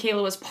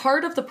Michaela was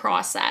part of the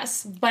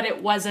process, but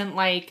it wasn't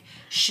like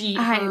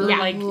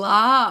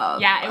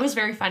love. Yeah, it was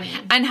very funny.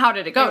 And how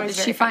did it go? Did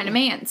she find a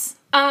man's?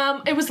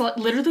 It was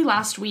literally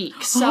last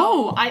week.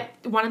 So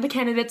one of the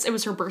candidates, it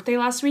was her birthday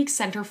last week,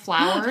 sent her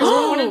flowers.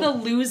 One of the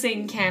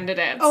losing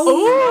candidates.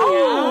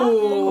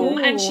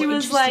 And she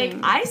was like,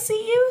 I see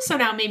you. So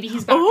now maybe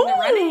he's back in the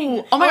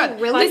running. Oh my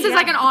god, really? This is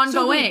like an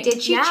ongoing. So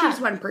did she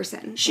choose one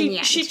person? She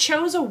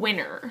chose a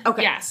winner.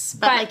 Okay. Yes.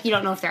 But like you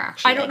don't know if they're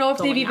actually I don't know if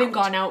they've even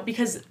gone out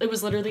because it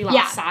was literally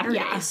last Saturday.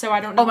 Yeah. So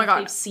I don't know if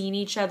they've seen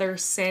each other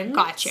since.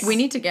 Gotcha. We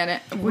need to get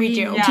it. We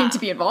do. need to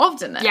be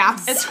involved in this. Yeah.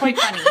 It's quite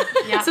funny.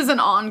 This is an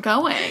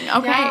ongoing.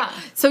 Okay.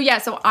 Yeah.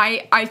 So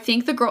I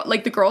think the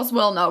girls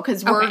will know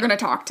because we're gonna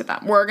talk to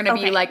them. We're gonna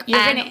be like, you're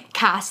gonna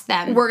cast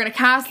them. We're gonna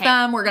cast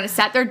them. We're gonna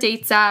set their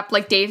dates up.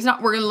 Like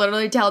we're gonna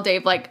literally tell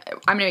Dave like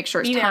I'm gonna make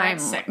sure it's time,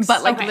 6.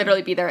 but like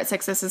literally be there at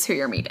 6. This is who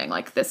you're meeting.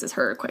 Like this is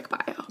her quick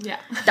bio. Yeah.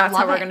 That's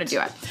how we're gonna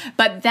do it.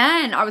 But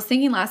then I was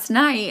thinking last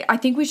night, I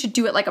think we should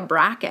do it like a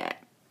bracket.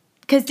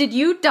 Because did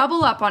you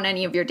double up on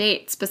any of your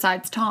dates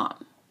besides Tom?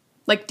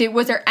 Like,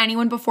 was there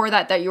anyone before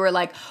that you were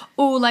like,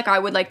 oh, like, I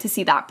would like to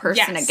see that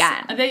person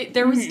again?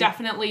 There was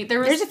definitely,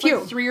 there's a few.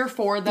 Like 3 or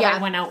 4 that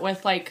I went out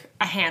with, like,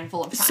 a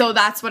handful of times. So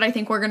that's what I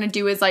think we're going to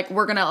do is, like,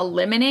 we're going to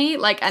eliminate,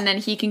 like, and then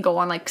he can go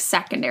on, like,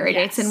 secondary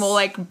dates and we'll,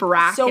 like,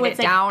 bracket it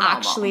down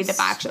actually the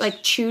bachelor.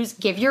 Like,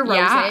 give your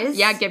roses.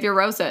 Yeah, give your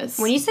roses.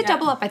 When you said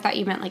double up, I thought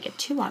you meant, like, a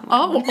 2-on-1.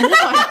 Oh my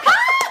God.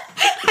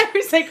 I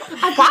was like,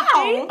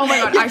 wow. Oh my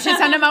god, I should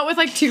send him out with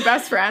like 2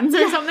 best friends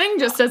or something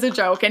just as a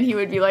joke and he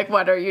would be like,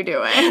 what are you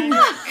doing?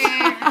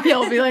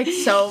 He'll be like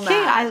so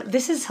mad.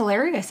 This is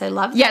hilarious. I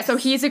love this. Yeah, so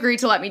he's agreed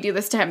to let me do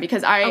this to him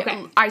because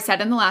I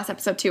said in the last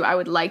episode too, I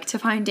would like to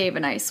find Dave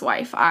a nice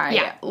wife.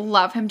 I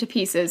love him to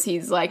pieces.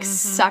 He's like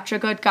such a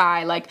good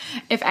guy. Like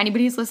if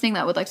anybody's listening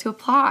that would like to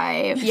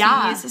apply,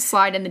 please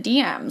slide in the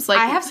DMs. Like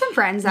I have some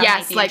friends that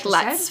might be like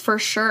interested. Let's for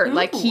sure. Ooh,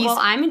 like well,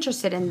 I'm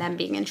interested in them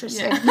being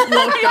interested.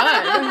 Well,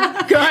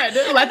 good.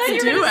 Let's do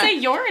you were it. Say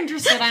you're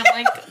interested. I'm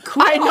like,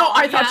 cool. I know.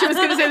 I thought she was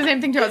going to say the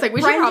same thing too. I was like,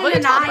 we should probably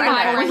talk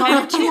about it. We're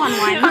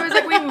 2-on-1. I was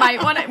like, we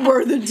might want to.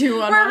 We're the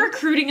 2-on-1. We're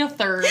recruiting a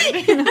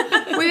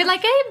 3rd. We would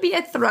like be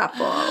a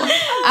throuple.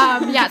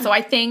 Yeah. So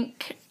I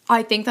think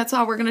that's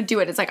how we're gonna do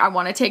it. It's like I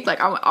want to take like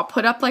I'll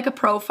put up like a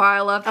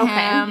profile of him.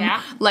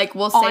 Yeah. Like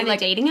we'll say on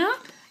like a dating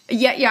app.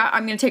 Yeah,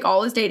 I'm gonna take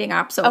all his dating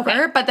apps over.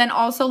 Okay. But then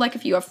also, like,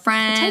 if you have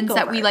friends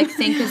that we, like,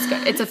 think is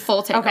good, it's a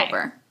full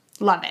takeover. Okay.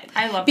 Love it.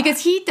 I love Because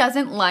that. he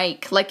doesn't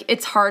like,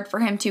 it's hard for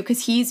him too,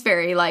 because he's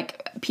very,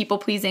 like,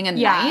 people-pleasing and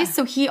nice.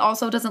 So he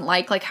also doesn't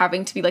like,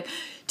 having to be, like,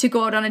 to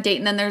go out on a date,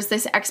 and then there's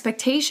this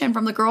expectation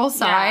from the girl's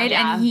side,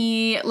 and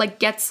he, like,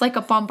 gets, like,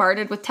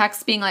 bombarded with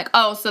texts being like,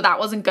 oh, so that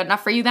wasn't good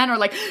enough for you then? Or,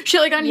 like, shit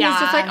like that, and he's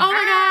just like, oh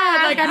my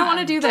god, like, I don't want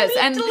to do this.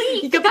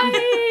 Delete. Goodbye.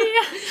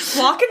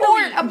 Block and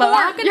delete.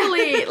 Block and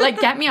delete. Like,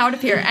 get me out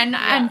of here.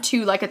 And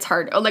two, like, it's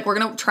hard. Like, we're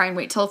gonna try and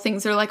wait till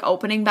things are, like,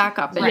 opening back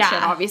up and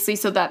shit, obviously,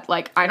 so that,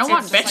 like, I don't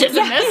want bitches in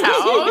this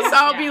house.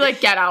 I'll be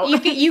like, get out.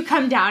 You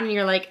come down and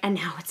you're like, and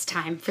now it's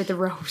time for the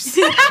roast.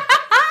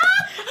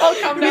 I'll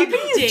come Maybe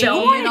back. you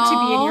don't want it to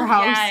be in your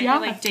house. Yeah, Yeah.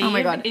 you're like, Dave, Oh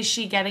my God. is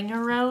she getting a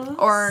rose?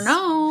 Or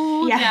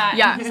no.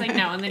 Yeah. He's like,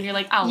 no. And then you're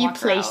like, I'll walk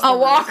her place out. the I'll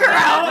walk her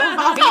out.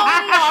 I'll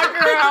walk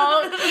her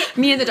out.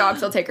 Me and the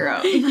dogs will take her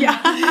out.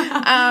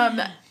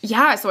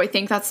 Yeah, so I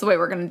think that's the way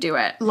we're gonna do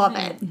it. Love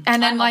it.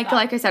 And then, like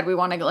I said, we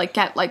want to, like,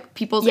 get, like,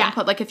 people's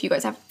input. Like, if you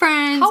guys have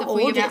friends. How if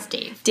old is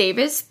Dave? Dave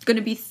is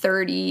gonna be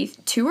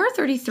 32 or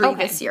 33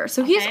 this year.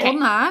 So he's old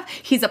enough.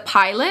 He's a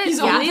pilot. He's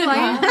yeah, only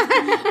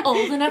like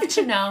old enough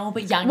to know,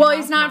 but young well,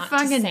 enough he's not to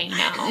fucking say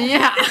no.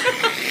 Yeah.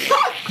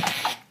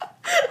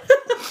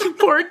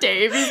 Poor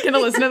Dave. He's gonna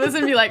listen to this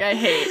and be like, I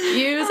hate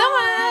you so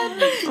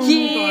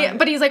much.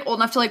 But he's, like, old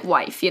enough to, like,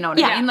 wife, you know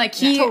what I mean?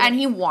 Like, and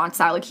he wants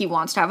that. Like, he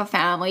wants to have a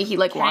family. He,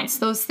 like, wants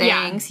those things.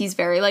 Yeah. He's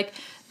very, like,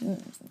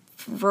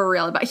 for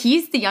real. But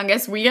he's the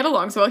youngest. We get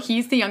along so well.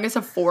 He's the youngest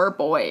of 4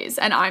 boys,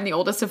 and I'm the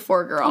oldest of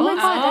 4 girls. Oh my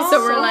God, that's so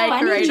so we're, like,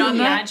 funny. right Could you on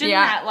that. imagine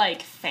that,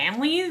 like,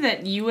 family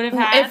that you would have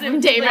had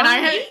If Dave and I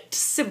had 8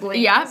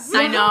 siblings? Yeah,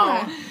 I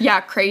know. Yeah,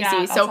 crazy. Yeah,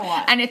 that's so, a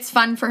lot. and it's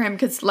fun for him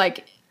because,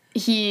 like,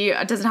 he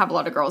doesn't have a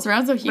lot of girls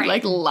around, so he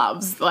like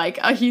loves, like,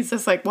 he's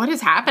just like, what is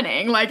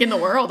happening, like, in the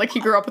world? Like, he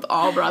grew up with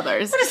all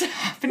brothers. What is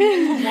happening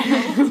in the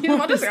world?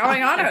 What is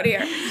going on out here?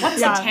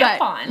 What's a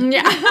tampon?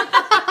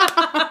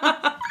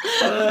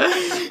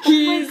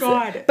 Oh my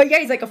god. But yeah,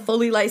 he's like a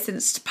fully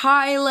licensed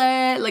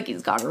pilot. Like,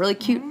 he's got a really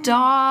cute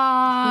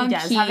dog. He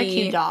does have a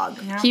cute dog.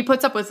 He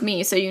puts up with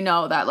me, so you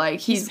know that, like,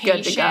 he's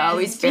good to go. patient.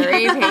 He's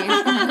very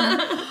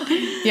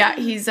patient. Yeah,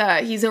 he's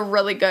a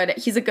really good,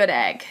 he's a good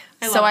egg.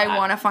 So I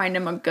want to find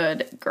him a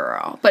good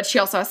girl. But she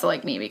also has to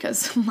like me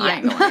because I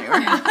ain't going anywhere.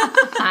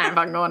 I ain't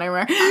fucking going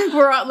anywhere.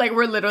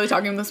 We're literally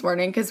talking this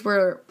morning because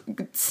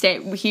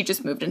he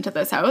just moved into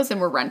this house and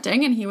we're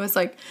renting, and he was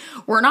like,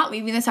 we're not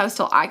leaving this house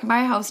till I can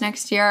buy a house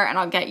next year and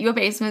I'll get you a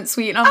basement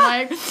suite. And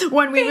I'm like,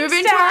 when we move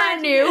into our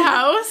new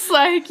house,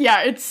 like,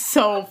 yeah, it's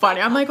so funny.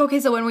 I'm like, okay,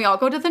 so when we all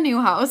go to the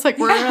new house, like,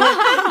 we're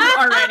like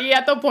already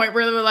at the point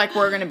where we're like,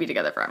 we're gonna be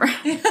together forever.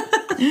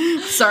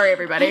 Sorry,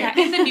 everybody. Yeah,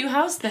 in the new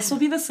house, this will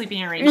be the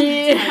sleeping arrangement.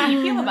 Yeah. How do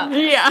you feel about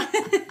this? Yeah.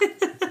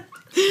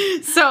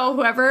 So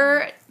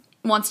whoever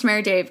wants to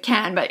marry Dave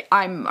can, but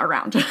I'm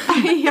around. Sorry,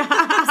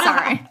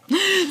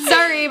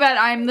 but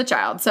I'm the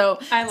child. So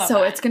I love so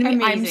that. it's gonna be.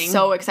 Amazing. I'm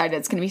so excited.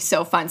 It's gonna be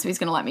so fun. So he's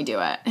gonna let me do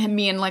it, and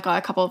me and like a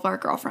couple of our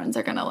girlfriends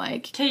are gonna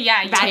like. Okay,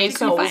 yeah, That is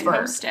so fun.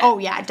 post it. Oh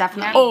yeah,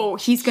 definitely. Oh,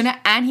 he's gonna,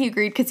 and he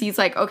agreed because he's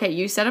like, okay,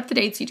 you set up the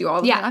dates, you do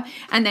all the Yeah. stuff,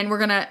 and then we're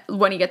gonna,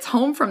 when he gets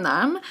home from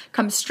them,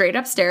 come straight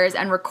upstairs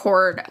and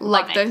record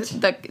like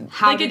the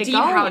How Like did a it deep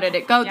go? how did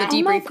it go, Yeah. the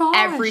Oh my debrief,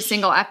 every gosh.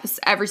 single episode,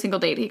 every single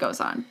date he goes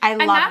on. I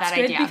love And that's that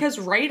good idea. because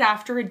right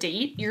after a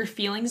date, your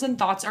feelings and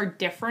thoughts are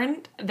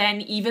different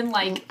than even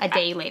like A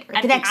day later.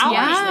 An The next hour day.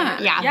 Yeah.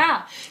 later. Yeah.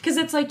 Yeah. Because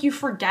it's like you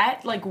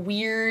forget like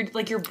weird,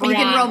 like your brain. You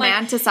can like,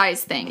 romanticize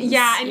things.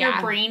 yeah, and your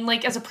Yeah. brain,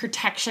 like, as a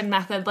protection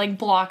method, like,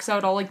 blocks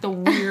out all, like, the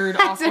weird,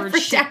 awkward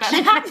shit that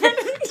protection.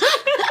 happens.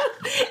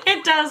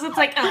 It does. It's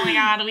like, oh my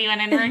god, we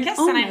went in for a kiss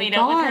Oh and I my made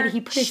out with god, her.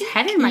 he put his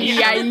head in my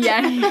Yeah,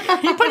 yeah.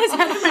 He put his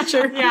head in my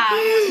shirt.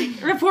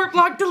 Yeah. Report,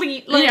 block,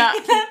 delete. Like, Yeah.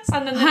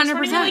 and then the next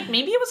morning, 100%. you're like,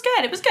 maybe it was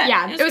good. It was good.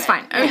 Yeah, It was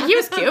fine. He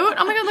was cute.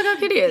 Oh my god, look how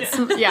cute he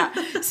is. Yeah.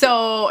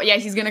 So yeah,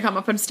 he's gonna come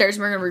up upstairs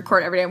and we're gonna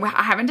record every day.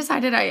 I haven't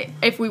decided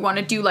if we want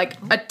to do like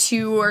a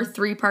 2 or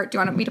 3 part. Do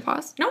you want me to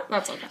pause? Nope,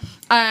 that's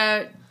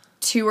okay.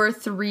 2 or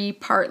 3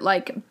 part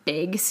like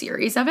big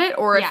series of it,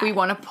 or if Yeah. we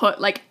want to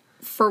put like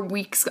for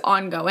weeks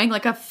ongoing,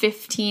 like a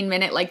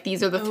 15-minute, like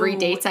these are the 3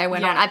 dates I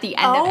went on at the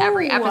end of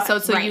every Oh,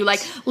 episode. So you right.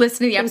 like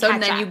listen to the episode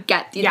and catch then you up.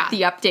 get the, Yeah.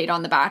 the update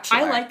on The Bachelor.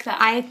 I like that.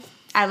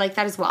 I like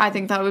that as well. I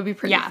think that would be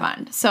pretty Yeah.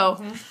 fun. So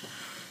That would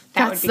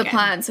that's be the good.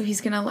 plan. So he's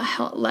gonna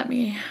let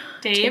me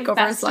Dave, take over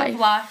best his life. of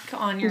luck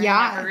on your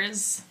Yeah.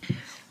 endeavors.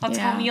 Let's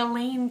Yeah. call me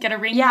Elaine. Get a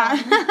ring. Yeah.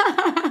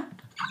 on.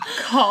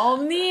 Call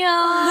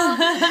Neil.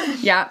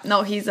 Yeah,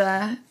 no, he's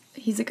a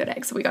good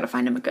egg, so we gotta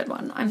find him a good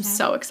one. I'm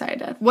so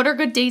excited. What are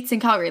good dates in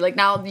Calgary? Like,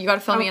 now you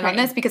gotta fill me in on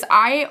Okay. this because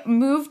I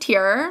moved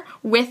here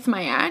with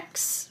my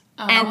ex,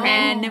 and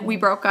then we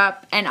broke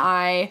up, and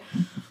it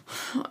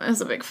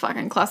was a big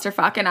fucking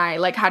clusterfuck, and I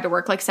like had to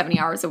work like 70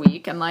 hours a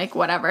week and like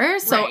whatever.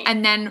 So Right.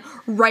 and then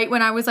right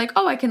when I was like,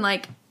 oh, I can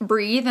like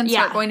breathe and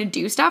start Yeah. going to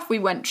do stuff, we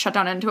went shut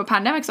down into a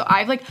pandemic. So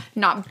I've like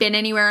not been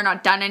anywhere,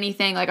 not done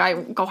anything. Like I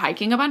go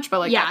hiking a bunch, but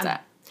like Yeah. that's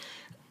it.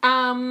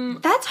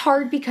 That's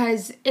hard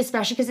because,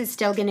 especially because it's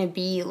still gonna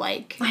be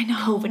like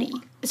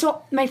COVID-y.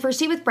 So my first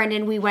date with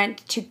Brendan, we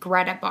went to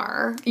Greta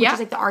Bar, which is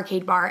like the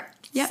arcade bar.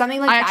 Yeah. Something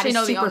like that is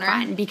super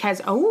fun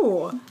because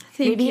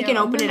maybe he can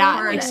open it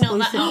up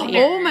exclusively.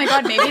 Oh my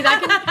god, maybe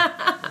that can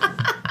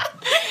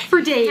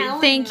for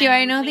Dave. Thank you.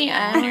 I know the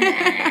owner.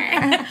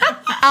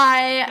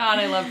 God,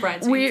 I love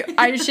Brett.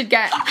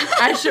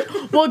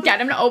 We'll get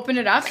him to open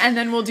it up, and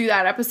then we'll do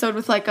that episode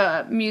with like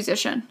a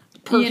musician.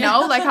 Perfect. You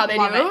know, like how they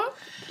do. It.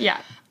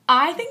 Yeah.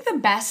 I think the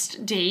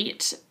best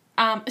date,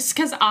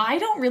 because I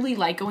don't really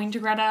like going to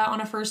Greta on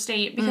a first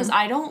date because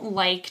I don't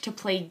like to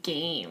play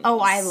games. Oh,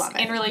 I love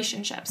it. In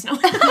relationships. No.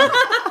 But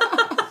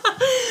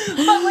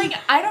like,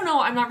 I don't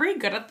know, I'm not very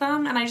good at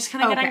them and I just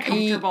kind of get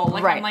uncomfortable.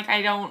 Like, I'm like,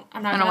 I'm not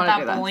good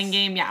at that bowling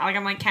game. Yeah, like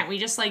I'm like, can't I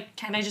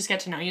just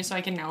get to know you so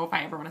I can know if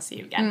I ever want to see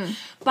you again?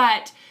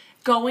 But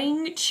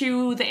going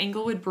to the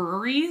Inglewood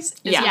breweries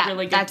is a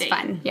really good date. That's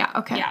fun. Yeah,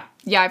 okay.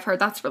 Yeah, I've heard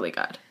that's really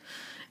good.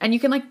 And you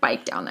can, like,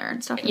 bike down there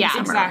and stuff in the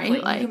summer, exactly.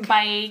 right? Like, you can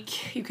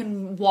bike, you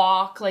can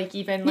walk, like,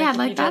 even... Yeah,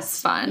 like, that's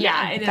fun.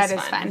 Yeah, that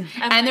is fun.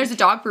 And there's a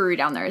dog brewery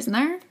down there, isn't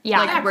there? Yeah.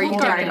 Like, where you can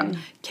take a dog.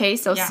 Okay,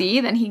 so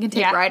see, then he can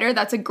take Ryder.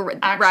 That's a great...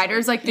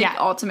 Ryder's, like, the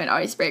ultimate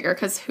icebreaker,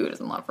 because who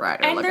doesn't love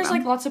Ryder? And there's,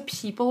 like, lots of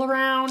people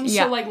around,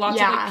 so, like, lots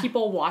of, like,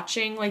 people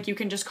watching, like, you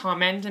can just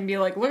comment and be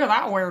like, look at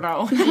that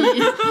weirdo. Look at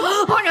this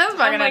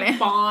fucking like,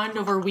 bond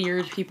over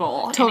weird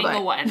people. Totally.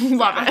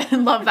 Love it.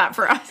 Love that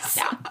for us.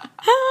 Yeah.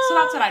 So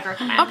that's what I'd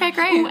recommend. Okay,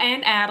 great. Ooh,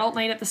 and adult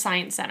night at the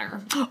Science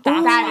Center.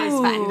 That is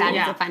fun. That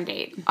is a fun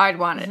date. I'd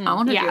want it. I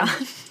want to do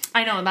that.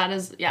 I know,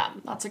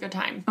 that's a good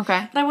time.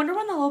 Okay. But I wonder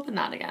when they'll open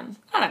that again.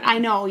 I don't know. I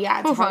know,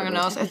 yeah. Who fucking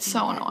knows? It's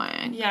so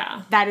annoying.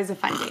 Yeah. That is a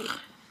fun date.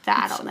 The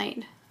adult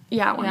night.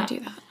 Yeah, I want to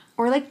do that.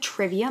 Or like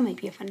trivia might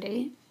be a fun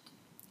date.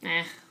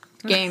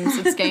 Games.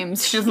 It's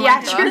games. She doesn't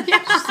like that. She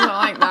doesn't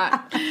like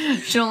that.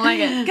 She don't like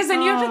it. Because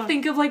then you have to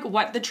think of like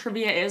what the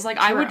trivia is. Like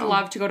I would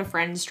love to go to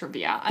Friends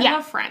trivia. I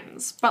love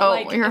Friends. But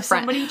like if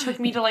somebody took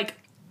me to like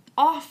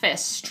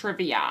Office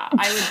trivia,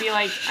 I would be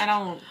like, I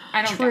don't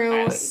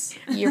get this.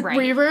 You're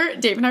right.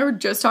 Dave and I were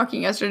just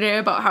talking yesterday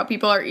about how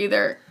people are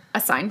either a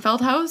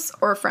Seinfeld house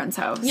or a Friends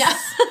house. Yeah.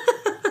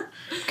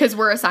 Because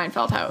we're a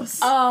Seinfeld house.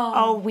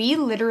 Oh, we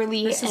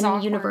literally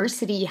in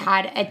university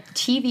had a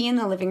TV in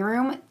the living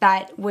room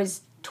that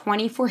was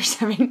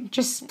 24/7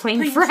 just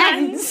playing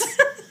Friends.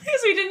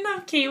 Because we didn't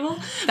have cable.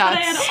 But I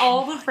had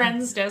all the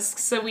Friends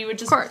discs, so we would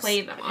just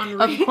play them on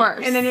repeat. Of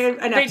course. And then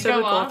an episode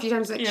would go a few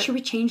times like, should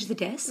we change the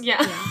disc?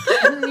 Yeah.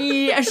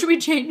 Should we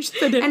change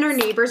the disc? And our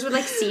neighbors would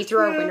like see through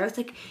our windows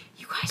like,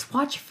 you guys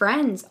watch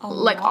Friends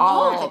like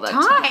all the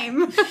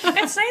time.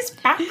 It's nice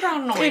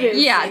background noise.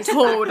 Yeah,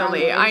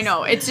 totally. I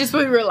know. It's just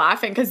we were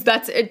laughing because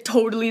that's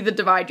totally the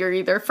divide. You're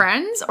either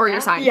Friends or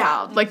you're Seinfeld.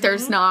 Yeah. Like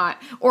there's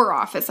not, or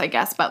Office, I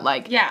guess, but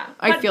like,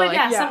 I feel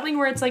like something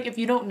where it's like if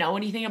you don't know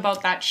anything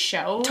about that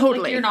show,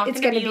 totally, like, you're not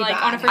going to be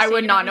like on a first I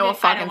would date, not know a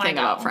fucking thing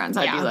about Friends.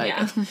 I'd be like,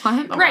 what the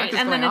fuck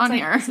is going on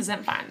here? This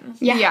isn't fun.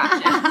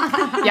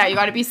 Yeah, you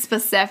got to be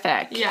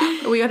specific.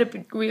 Yeah, we got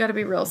to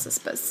be real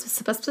specific.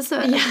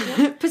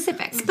 Yeah,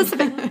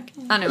 specific.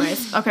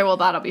 Anyways, okay, well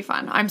that'll be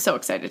fun. I'm so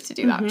excited to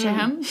do that to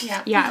him.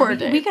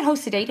 Yeah. We could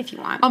host a date if you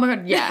want. Oh my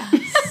god, yeah.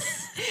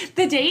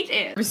 The date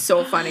is. It was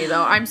so funny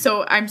though. I'm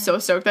so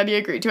stoked that he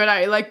agreed to it.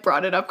 I like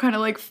brought it up kind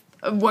of like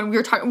when we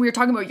were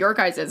talking about your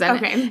guys's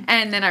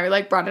and then I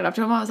like brought it up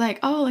to him. I was like,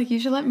 oh, like you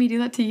should let me do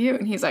that to you.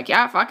 And he's like,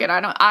 yeah, fuck it.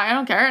 I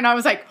don't care. And I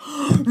was like,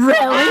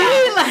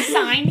 really? Like,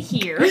 sign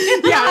here.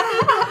 Yeah.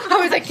 I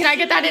was like, can I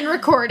get that in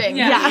recording?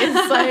 Yeah.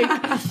 It's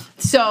like,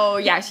 so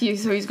yeah,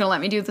 he's gonna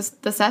let me do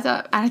the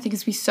setup, and I think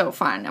it's gonna be so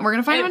fun. And we're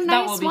gonna find a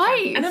nice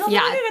wife. And it'll be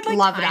a good like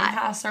love time that.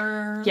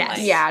 passer. Yes.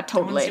 Like, yeah,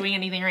 totally. No one's doing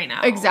anything right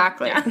now.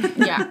 Exactly.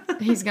 Yeah.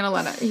 He's gonna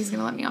let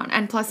me on.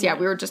 And plus, we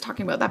were just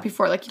talking about that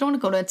before. Like, you don't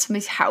want to go to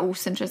somebody's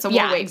house and just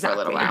we'll wait for a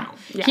little while.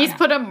 Yeah. He's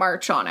put a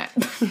March on it.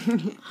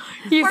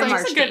 He's March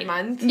like is a good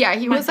month. Yeah,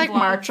 he was like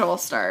March will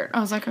start. I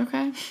was like,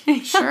 okay,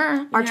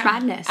 sure. March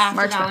Madness.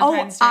 March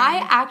Madness.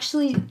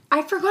 Oh,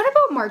 I forgot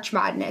about March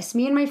Madness.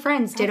 Me and my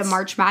friends did a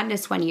March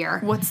Madness one year.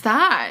 What's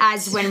that?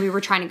 As when we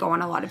were trying to go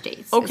on a lot of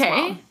dates. Okay. As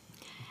well.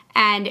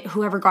 And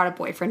whoever got a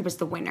boyfriend was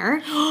the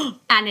winner.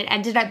 And it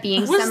ended up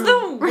being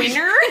the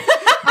winner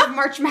of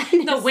March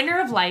Madness. The winner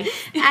of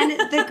life. And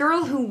the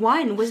girl who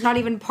won was not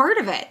even part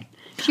of it.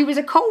 She was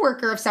a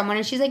coworker of someone,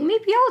 and she's like,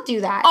 maybe I'll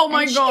do that. Oh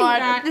my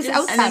god! This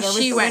outsider and then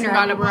she went and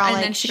got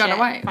then she got a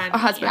wife, a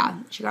husband. Yeah,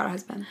 she got a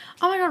husband.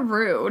 Oh my god,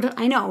 rude!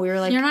 I know. We were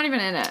like, you're not even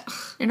in it.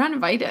 You're not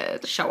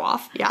invited. Show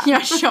off. Yeah. Yeah.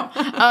 Show.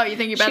 Oh, you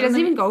think you better? She doesn't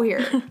even go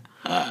here.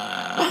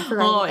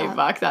 Holy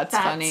fuck! That's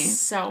funny.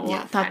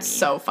 That's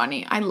so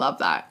funny. I love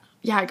that.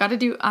 Yeah, I got to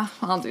do,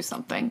 I'll do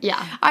something.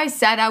 Yeah. I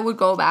said I would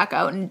go back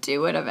out and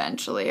do it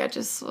eventually. I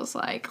just was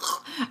like,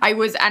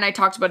 and I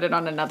talked about it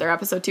on another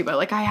episode too, but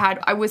like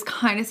I was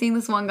kind of seeing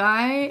this one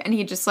guy and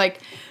he just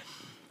like,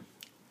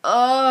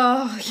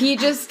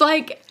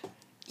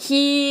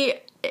 he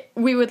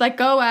we would like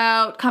go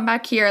out, come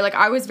back here. Like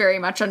I was very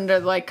much under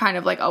like kind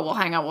of like, oh, we'll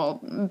hang out, we'll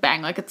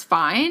bang, like it's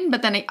fine.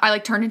 But then I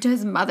like turned into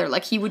his mother.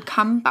 Like he would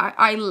come back.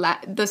 I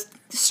let the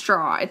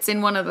straw. It's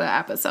in one of the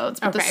episodes,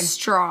 but the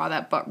straw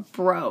that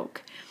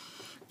broke.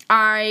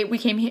 We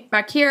came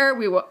back here.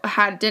 We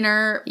had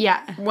dinner.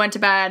 Yeah. Went to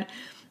bed.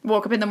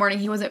 Woke up in the morning.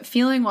 He wasn't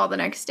feeling well the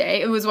next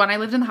day. It was when I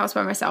lived in the house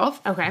by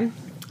myself. Okay.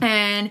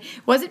 And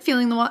wasn't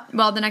feeling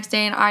well the next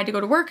day, and I had to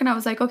go to work. And I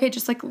was like, okay,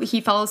 just like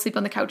he fell asleep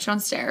on the couch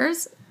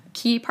downstairs.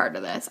 Key part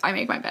of this, I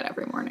make my bed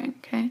every morning.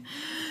 Okay.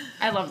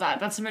 I love that.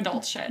 That's some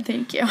adult shit.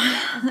 Thank you.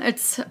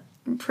 It's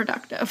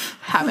productive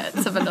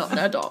habits of an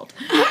adult.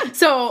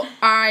 So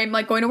I'm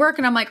like going to work,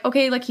 and I'm like,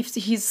 okay, like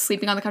he's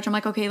sleeping on the couch. I'm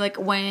like, okay, like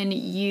when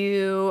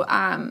you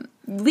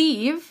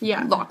leave,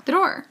 lock the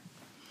door.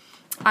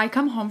 I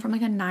come home from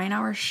like a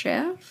 9-hour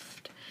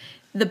shift.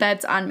 The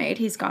bed's unmade.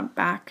 He's gone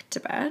back to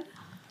bed.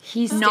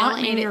 He's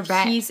not in your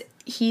bed.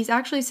 He's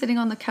actually sitting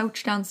on the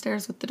couch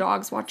downstairs with the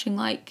dogs watching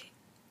like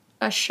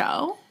a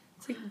show.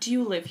 It's like, do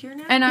you live here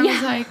now? And I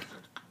was like,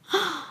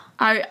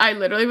 I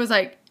literally was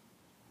like,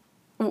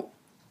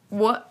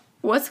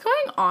 what's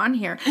going on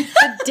here?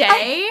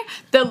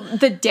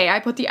 The day I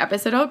put the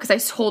episode out, because I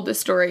told this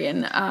story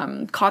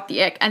and Caught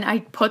the Ick, and I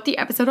put the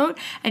episode out,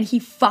 and he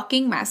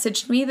fucking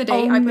messaged me the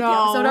day I put the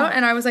episode out,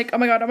 and I was like, oh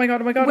my god, oh my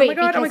god, oh my god, Wait, oh my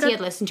god, oh my because god. he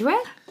had listened to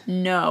it?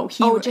 No.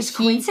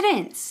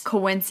 Coincidence.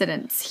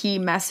 Coincidence. He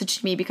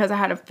messaged me because I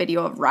had a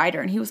video of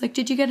Ryder, and he was like,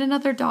 did you get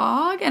another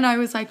dog? And I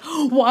was like,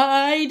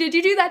 why did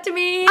you do that to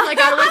me? Like,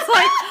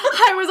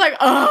 I was like,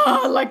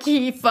 oh, like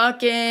he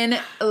fucking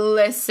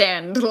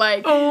listened.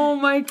 Like, oh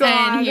my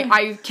god.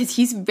 And because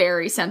he's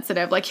very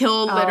sensitive. Like,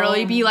 he'll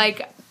literally be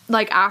like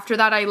after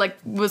that, I like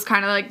was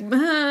kind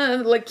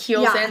of like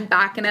heels in,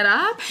 backing it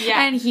up.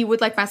 Yeah. And he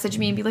would like message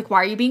me and be like,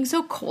 why are you being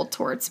so cold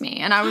towards me?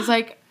 And I was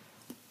like,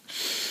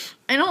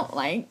 I don't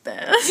like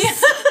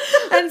this.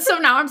 And so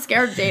now I'm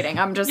scared of dating.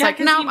 I'm just like,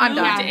 no, I'm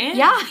done.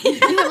 Yeah.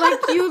 Like,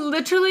 you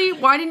literally,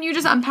 why didn't you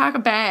just unpack a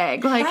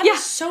bag? Like, that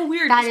is so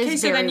weird. That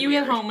is so then you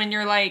weird. get home and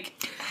you're like,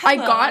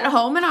 hello. I got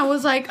home and I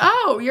was like,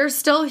 oh, you're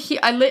still here.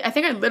 I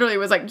think I literally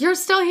was like, you're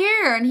still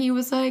here. And he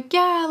was like,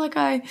 yeah, like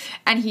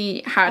and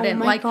he hadn't,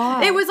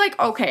 God. It was like,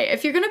 okay,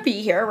 if you're going to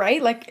be here,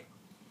 right? Like,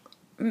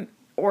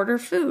 order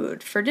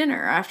food for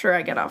dinner after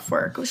I get off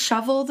work.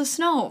 Shovel the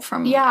snow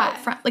from out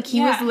front. Like,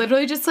 he was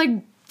literally just like,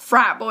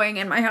 frat boying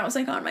in my house,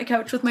 like on my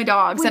couch with my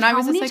dogs. Wait, and I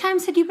was how many just like,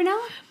 times had you been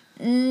out?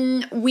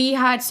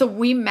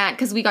 we met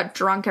because we got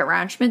drunk at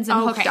Ranchman's and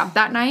hooked up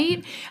that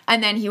night.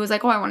 And then he was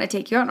like, oh, I want to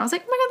take you out. And I was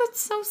like, oh my god, that's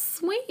so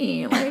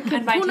sweet. Like,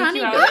 and by take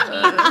you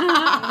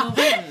out, move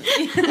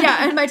in.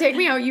 Yeah, and by take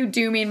me out, you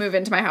do mean move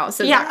into my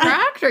house. Is that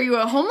correct? Are you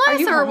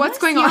homeless or what's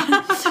going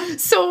on?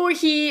 So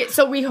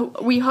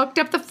we hooked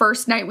up the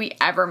first night we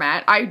ever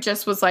met. I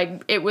just was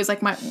like, it was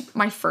like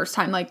my first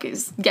time like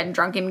getting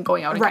drunk and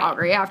going out in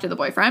Calgary after the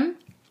boyfriend.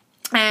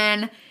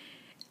 And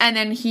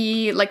then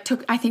he like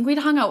I think we'd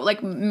hung out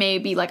like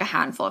maybe like a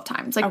handful of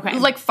times, like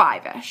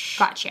 5-ish.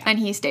 Gotcha. And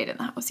he stayed in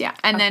the house,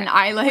 and then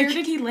I like. Where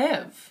did he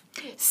live?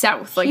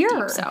 South, like here.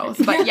 deep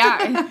south, but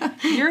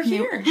You're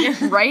here,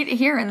 right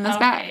here in this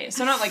bed.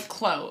 So not like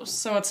close.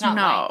 So it's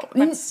not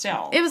like, but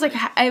still, it was like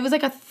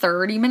a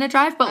 30-minute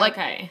drive, but like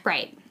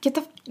get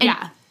the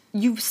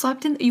You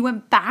slept in. You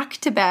went back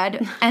to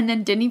bed and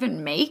then didn't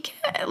even make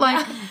it.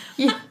 Like,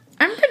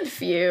 I'm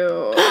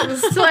confused.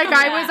 Like,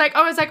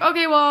 I was like,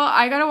 okay, well,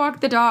 I gotta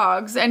walk the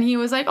dogs, and he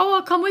was like, oh,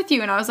 I'll come with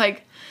you, and I was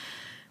like,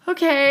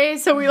 okay.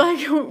 So we like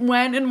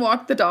went and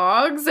walked the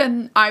dogs,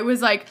 and I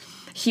was like,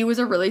 he was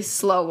a really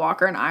slow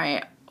walker, and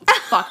I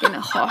fucking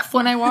huff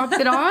when I walk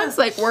the dogs.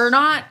 Like, we're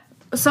not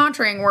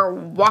sauntering, we're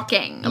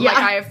walking. Like,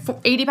 I have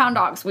 80-pound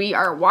dogs. We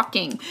are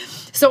walking.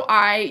 So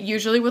I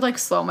usually would like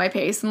slow my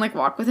pace and like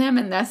walk with him,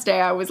 and this day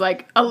I was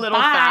like a little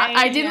fat.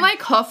 I didn't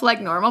like hoof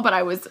like normal, but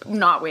I was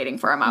not waiting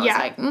for him. I was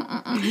like,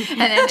 and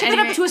then took it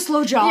up to a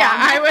slow jog. Yeah,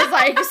 I was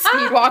like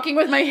speed walking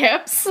with my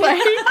hips. Like,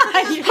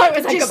 I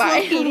was like,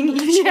 goodbye.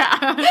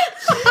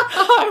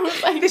 I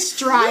was like, the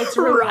strides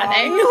were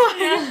running.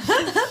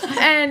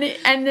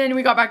 And then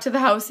we got back to the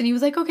house, and he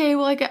was like, okay,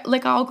 well,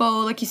 like I'll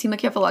go. Like, you seem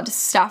like you have a lot of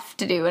stuff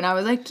to do, and I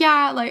was like,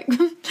 yeah, like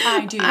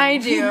I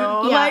do.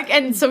 Like,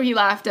 and so he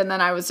left, and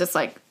then I was just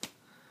like.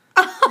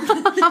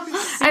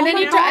 And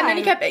then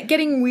he kept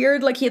getting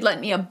weird. Like, he had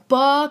lent me a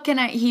book, and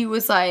he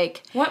was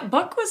like, "What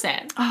book was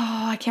it?"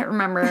 Oh, I can't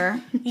remember.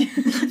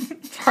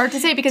 It's hard to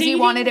say because he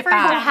wanted it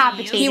back.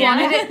 He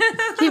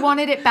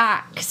wanted it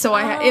back. So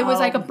it was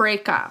like a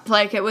breakup.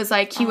 Like, it was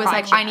like he was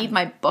like, "I need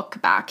my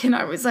book back," and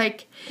I was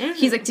like,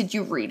 "He's like, did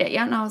you read it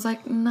yet?" And I was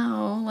like,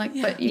 "No." Like,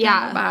 but you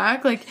got it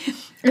back. Like,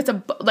 it's a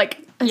book.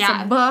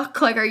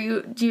 Like, are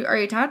you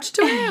attached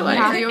to it? Like,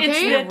 are you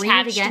okay? It's the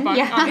attached again? book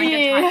on like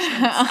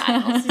attachment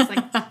styles. He's like,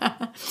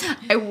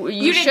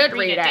 you should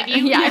read it. Did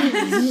you?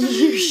 Yeah,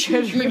 you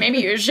should. Maybe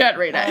you should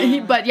read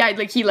it. But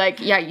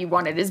you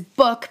wanted his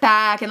book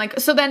back, and like,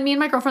 so then me and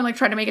my girlfriend like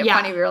tried to make it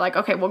funny. We were like,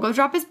 okay, we'll go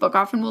drop his book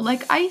off, and we'll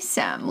like ice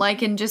him,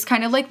 like, and just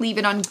kind of like leave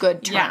it on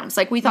good terms.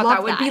 Like, we thought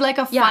that would be like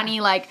a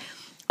funny like.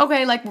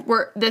 okay, like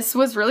this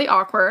was really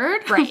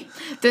awkward. Right.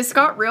 This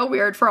got real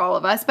weird for all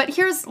of us, but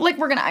here's like,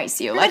 we're gonna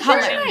ice you. Like,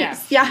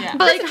 nice. yeah.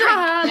 But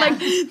like,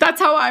 like that's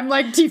how I'm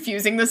like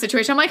defusing the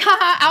situation. I'm like,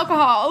 haha,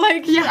 alcohol.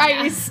 Like, you're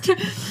iced.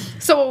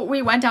 So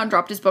we went down,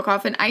 dropped his book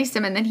off, and iced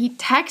him. And then he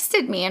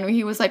texted me, and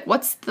he was like,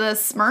 "What's the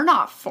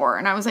Smirnoff for?"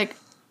 And I was like,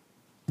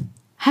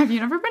 "Have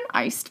you never been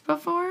iced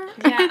before?"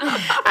 Yeah.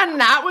 And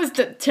that was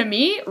to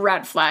me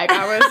red flag.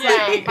 I was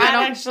like, I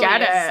don't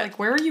get it. Like,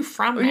 where are you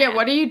from? Man? Yeah,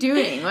 what are you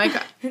doing? Like,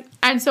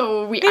 and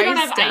so we don't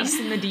iced have him. ice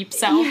in the deep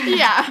south.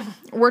 Yeah,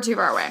 we're too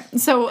far away.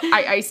 So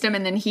I iced him,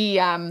 and then he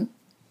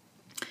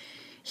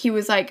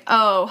was like,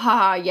 "Oh,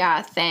 haha,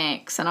 yeah,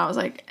 thanks." And I was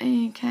like,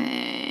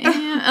 "Okay."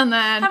 And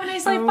then Have a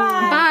nice night. Bye.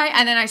 bye.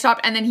 And then I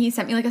stopped, and then he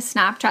sent me like a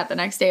Snapchat the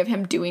next day of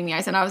him doing the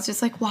ice, and I was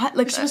just like, "What?"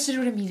 Like, You're supposed to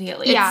do it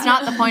immediately. it's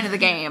not the point of the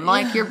game.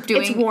 Like, you're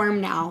doing. It's warm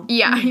now.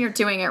 Yeah, you're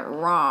doing it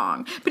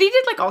wrong. But he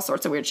did like all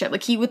sorts of weird shit.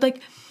 Like, he would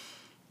like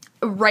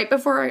right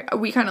before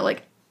we kind of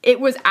like.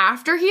 It was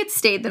after he had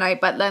stayed the night,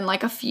 but then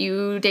like a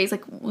few days,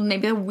 like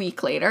maybe a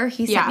week later,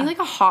 he sent me like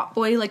a hot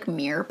boy like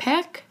mirror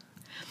pic.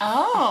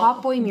 Oh.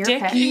 Hot boy mirror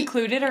Dick pic.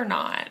 included or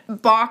not?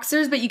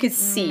 Boxers, but you could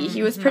see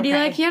he was pretty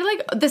like, he had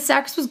like, the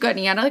sex was good and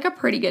he had like a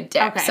pretty good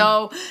dick. Okay.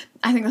 So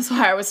I think that's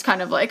why I was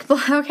kind of like,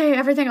 okay,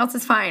 everything else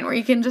is fine, where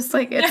you can just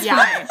like, it's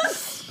fine.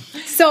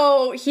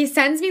 So he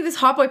sends me this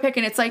hot boy pic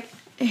and it's like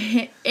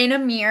in a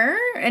mirror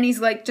and he's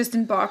like just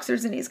in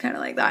boxers and he's kind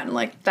of like that and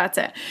like, that's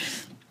it.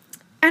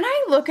 And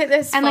I look at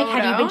this And photo.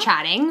 like, have you been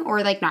chatting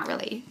or like not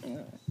really?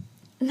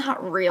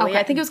 Not really. Okay.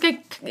 I think it was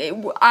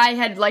like, I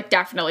had like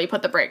definitely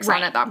put the brakes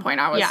on at that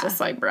point. I was Yeah. just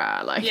like,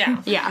 bruh, like. Yeah.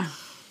 Yeah.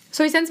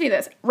 So he sends me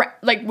this,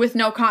 like with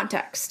no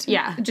context.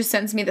 Yeah. Just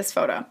sends me this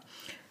photo.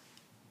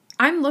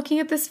 I'm looking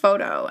at this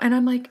photo and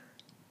I'm like,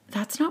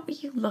 that's not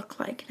what you look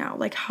like now.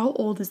 Like, how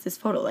old is this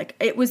photo? Like,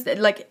 it was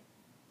like,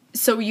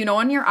 so you know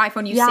on your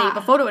iPhone you save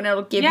a photo and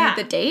it'll give you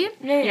the date?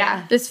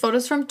 Yeah. This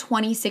photo's from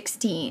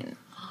 2016.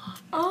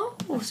 Oh,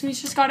 so he's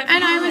just got it.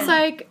 And I was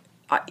like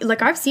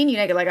I've seen you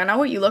naked. Like, I know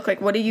what you look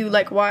like. What do you,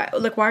 like, why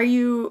are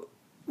you...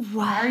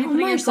 Why are you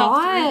putting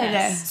yourself through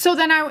this? So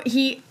then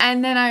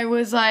I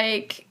was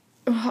like,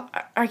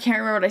 I can't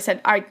remember what I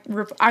said.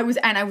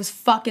 I was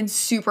fucking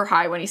super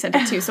high when he sent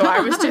it too. So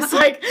I was just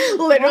like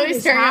literally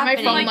staring at my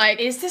phone like,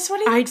 is this what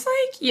he looks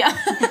like? Yeah.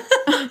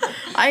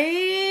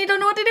 I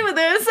don't know what to do with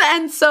this.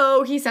 And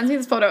so he sends me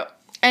this photo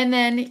and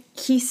then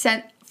he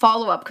sent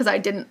follow up because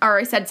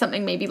I said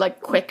something maybe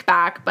like quick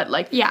back, but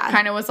like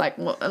kind of was like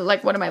what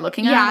am I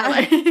looking at? Yeah.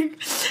 Like,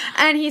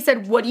 and he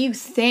said, "What do you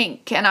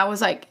think?" And I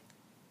was like,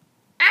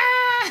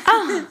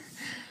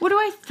 what do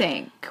I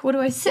think? What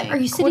do I think? Are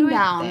you sitting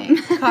down?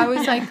 I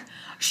was like,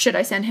 should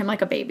I send him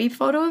like a baby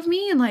photo of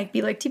me and like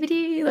be like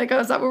TBD? Like, oh,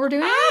 is that what we're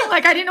doing?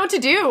 Like, I didn't know what to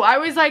do. I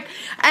was like,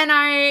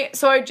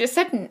 so I just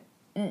said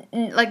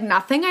like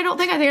nothing. I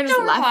think I just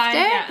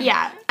left it.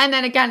 Yeah. And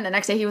then again, the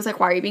next day he was like,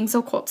 "Why are you being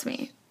so cold to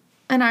me?"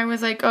 And I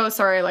was like, "Oh,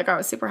 sorry, like I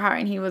was super high."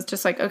 And he was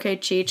just like, "Okay,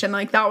 Cheech." And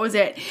like, that was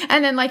it.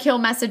 And then like, he'll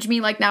message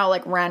me like now,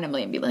 like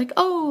randomly and be like,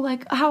 "Oh,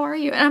 like, how are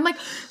you?" And I'm like,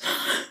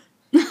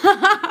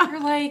 You're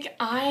like,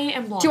 I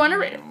am "Do you want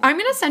to I'm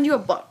going to send you a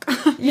book."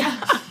 Yeah.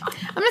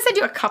 I'm going to send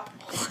you a couple.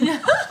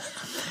 Yeah.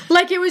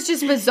 Like, it was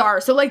just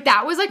bizarre. So, like,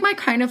 that was, like, my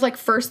kind of, like,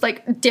 first,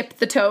 like, dip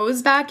the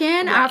toes back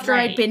in after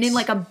I'd been in,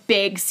 like, a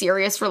big,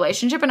 serious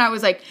relationship. And I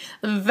was like,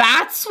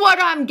 that's what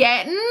I'm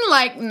getting?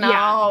 Like,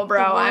 no,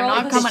 bro, I'm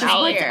not coming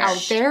out here.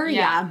 Out there,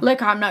 yeah.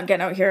 Like, I'm not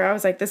getting out here. I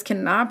was like, this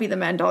cannot be the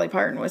man Dolly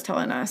Parton was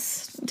telling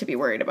us to be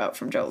worried about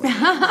from Jolie. You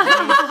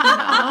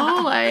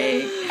know?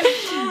 Like,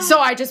 so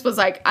I just was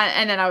like,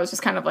 and then I was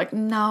just kind of like,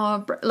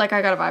 no, like,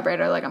 I got a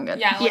vibrator. Like, I'm good.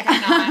 Yeah, like,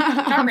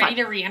 I'm not ready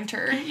to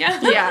re-enter. Yeah.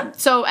 Yeah.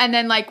 So, and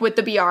then, like, with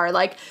the BR,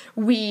 like,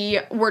 we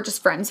were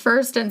just friends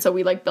first, and so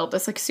we, like, built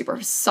this, like,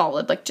 super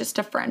solid, like, just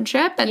a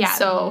friendship, and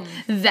so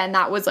then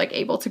that was, like,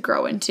 able to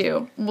grow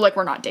into, like,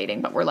 we're not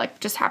dating, but we're, like,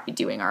 just happy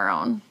doing our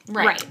own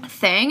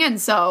thing, and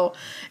so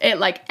it,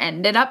 like,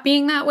 ended up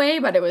being that way,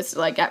 but it was,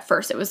 like, at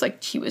first it was,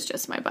 like, he was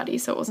just my buddy,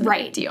 so it wasn't a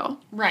big deal.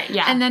 Right.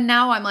 Yeah. And then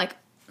now I'm like,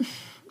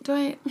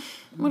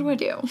 what do I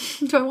do?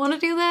 Do I want to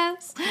do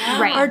this?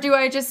 Right. Or do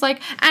I just like,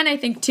 and I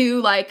think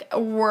too, like,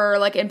 we're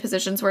like in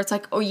positions where it's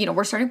like, oh, you know,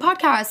 we're starting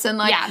podcasts and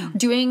like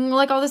doing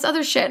like all this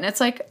other shit. And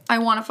it's like, I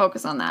want to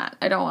focus on that.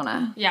 I don't want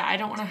to. Yeah, I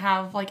don't want to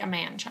have like a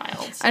man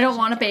child. I don't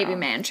want a baby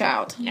man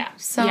child. Yeah.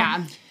 So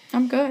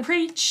I'm good.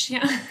 Preach.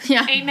 Yeah.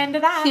 Yeah. Amen to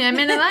that. Yeah,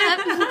 amen to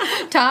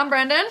that. Tom,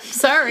 Brendan,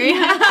 sorry.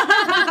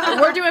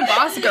 We're doing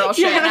boss girl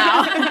shit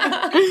now.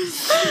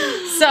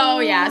 So,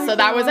 yeah, so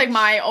that was, like,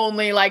 my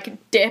only,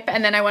 like, dip.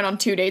 And then I went on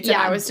 2 dates, and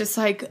I was just,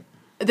 like,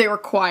 they were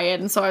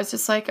quiet. And so I was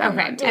just, like, I'm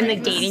not doing And the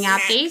this. dating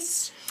app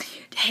dates?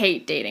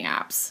 Hate dating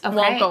apps. Okay.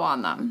 Won't go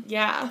on them.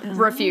 Yeah.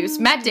 Refuse.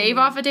 Met Dave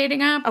off a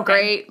dating app. Okay.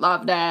 Great.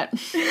 Loved it.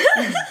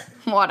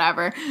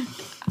 Whatever.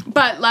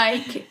 But,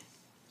 like...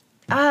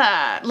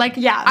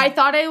 I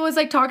thought I was,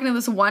 like, talking to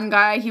this one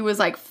guy. He was,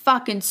 like,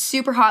 fucking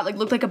super hot, like,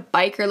 looked like a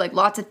biker, like,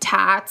 lots of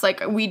tats.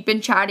 Like, we'd been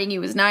chatting. He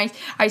was nice.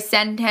 I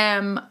sent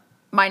him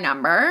my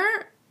number,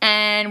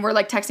 and we're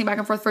like texting back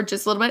and forth for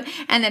just a little bit,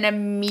 and then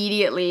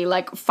immediately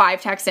like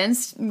 5 texts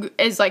in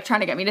is like trying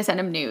to get me to send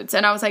him nudes,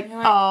 and I was like,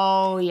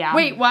 Oh, yeah.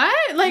 wait,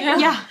 what? Like,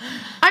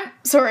 I'm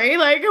sorry,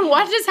 like,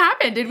 what just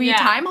happened? Did we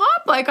time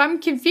hop? Like, I'm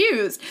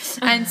confused.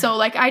 And so,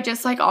 like, I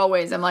just, like,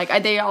 always am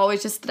like, they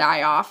always just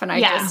die off, and I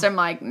just am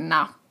like,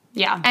 no.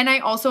 Yeah. And I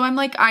also, I'm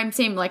like, I'm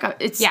same, like,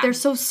 they're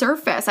so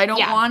surface. I don't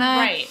want to.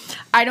 Right.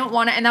 I don't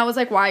want to. And that was,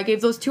 like, why I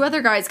gave those 2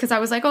 other guys, because I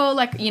was like, oh,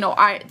 like, you know,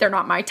 they're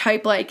not my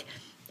type, like,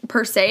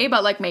 per se,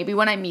 but, like, maybe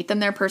when I meet them,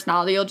 their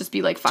personality will just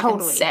be, like,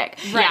 fucking sick.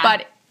 Right.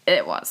 But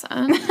it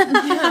wasn't.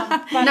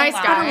 Nice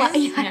guy.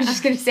 Yeah, I was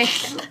just going to say.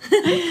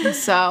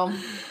 So,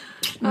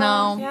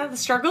 no. Yeah, the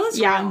struggle is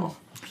real.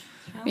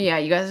 Yeah,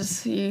 you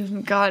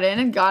got in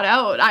and got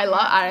out.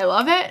 I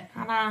love it.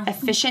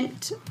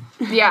 Efficient.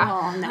 Yeah.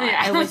 Oh, no.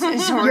 I was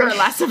sorry. You're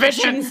less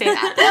efficient. Say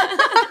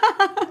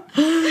that.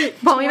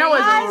 Paulina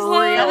was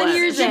 11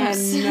 years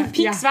real. in.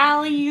 Peaks,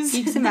 valleys.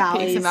 Peaks and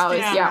valleys. Peaks and valleys,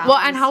 Yeah. yeah. Well,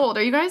 and how old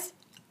are you guys?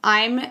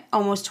 I'm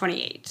almost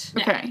 28.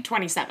 Okay.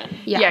 27.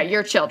 Yeah,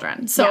 you're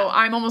children. So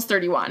I'm almost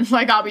 31.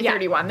 Like, I'll be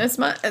 31 this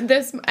month. And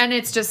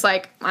it's just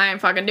like, I ain't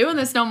fucking doing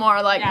this no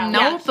more. Like,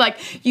 nope. Like,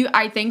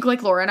 I think,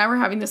 like, Laura and I were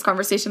having this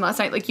conversation last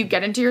night. Like, you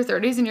get into your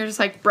 30s and you're just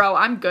like, bro,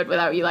 I'm good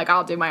without you. Like,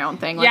 I'll do my own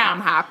thing. Like,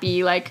 I'm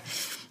happy. Like,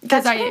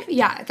 that's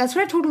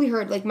what I've totally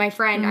heard. Like, my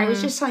friend, I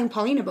was just telling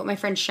Paulina about my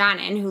friend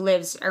Shannon, who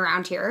lives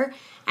around here.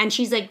 And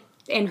she's, like,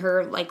 in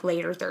her, like,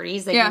 later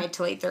 30s, like, mid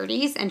to late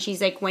 30s. And she's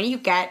like, when you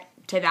get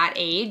to that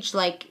age,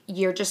 like,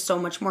 you're just so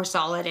much more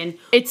solid in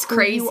it's who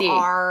crazy you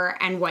are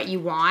and what you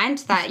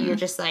want that you're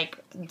just like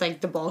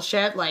the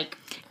bullshit, like,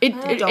 it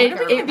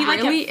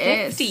really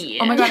is.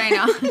 Oh my god, I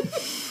know.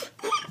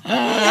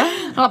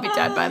 I'll be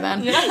dead by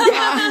then.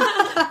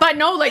 But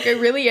no, like, it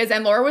really is.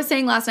 And Laura was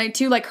saying last night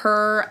too, like,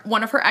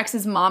 one of her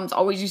ex's moms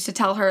always used to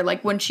tell her,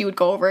 like, when she would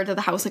go over to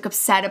the house, like,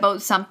 upset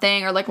about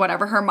something or like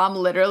whatever,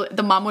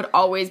 the mom would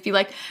always be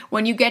like,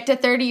 when you get to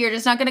 30, you're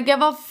just not gonna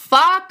give a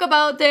fuck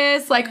about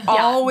this. Like,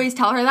 always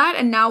tell her that.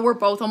 And now we're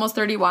both almost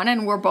 31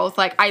 and we're both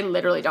like, I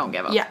literally don't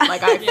give a fuck.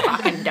 Like, I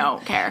fucking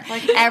don't care.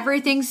 Like,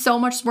 everything's so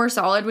much more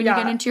solid when you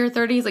get into your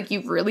 30s. Like,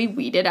 you've really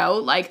weeded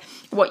out, like,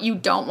 what you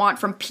don't want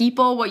from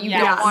people, what you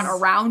don't want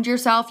around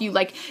yourself.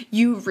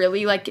 You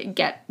really, like,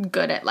 get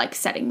good at, like,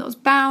 setting those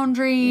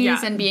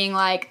boundaries and being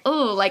like,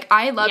 oh, like,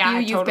 I love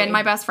you. You've been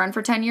my best friend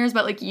for 10 years,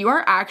 but, like, you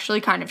are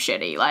actually kind of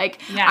shitty. Like,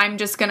 I'm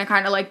just gonna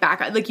kind of, like,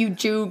 back up. Like, you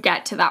do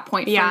get to that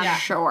point for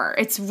sure.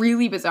 It's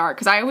really bizarre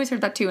because I always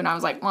heard that too, and I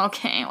was like, well,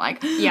 okay,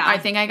 like, I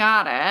think I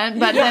got it.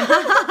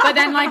 But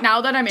then, like, now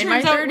that I'm in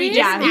my 30s,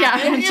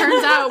 it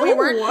turns out we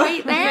weren't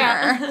quite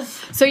there.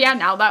 So yeah,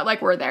 now that,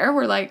 like, we're there,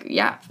 we're like,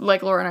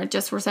 like Laura and I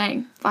just were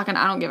saying, fucking,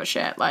 I don't give a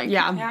shit. Like,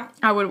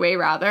 I would way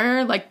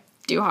rather, like,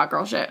 do hot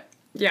girl shit.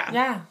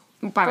 Yeah.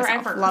 By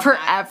myself. Love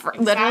forever.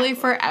 that. Literally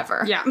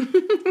forever. Yeah.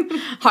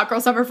 Hot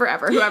girl summer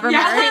forever.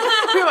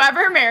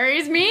 Whoever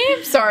marries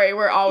me, sorry,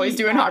 we're always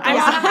doing hot girl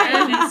summer.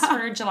 I'm this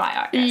for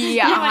July, August.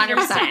 Yeah,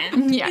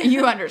 100%. Yeah,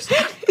 you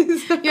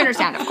understand. You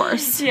understand, of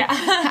course. Yeah.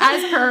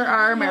 As per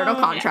our marital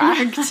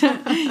contract.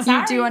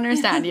 You do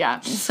understand, yeah.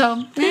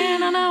 So, I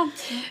don't know.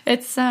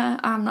 It's,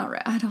 I'm not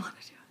ready. I don't want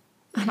to do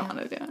it. I don't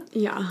want to do it.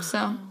 Yeah.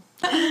 So.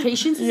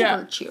 Patience is a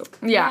virtue.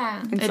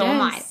 Yeah. And so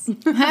am I.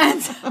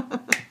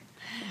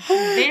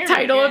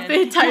 Title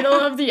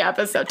of the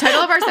episode.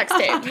 Title of our sex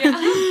tape.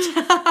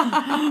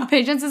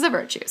 Patience is a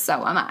virtue.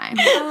 So am I.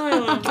 Oh, I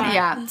love that.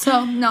 Yeah.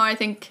 So no, I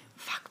think,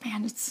 fuck,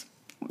 man,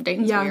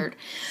 dating's weird.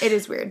 It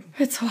is weird.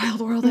 It's a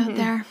wild world out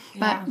there.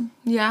 But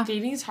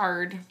Dating's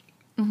hard.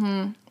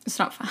 it's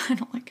not fun. I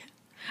don't like it.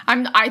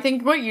 I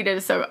think what you did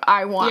is so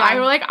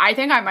I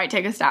think I might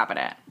take a stab at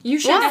it. You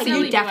should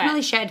You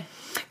definitely should.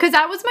 Because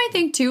that was my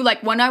thing too.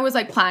 Like, when I was,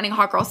 like, planning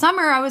Hot Girl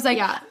Summer, I was like,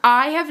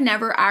 I have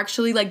never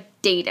actually, like,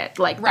 dated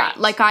like that.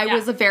 Like, I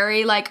was a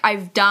very, like,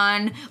 I've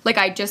done, like,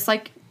 I just,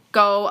 like,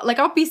 go, like,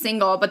 I'll be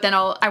single, but then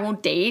I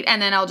won't date,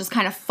 and then I'll just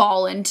kind of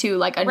fall into,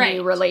 like, a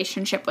new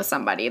relationship with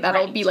somebody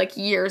that'll be, like,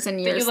 years and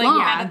years long. You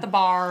met at the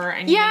bar,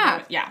 and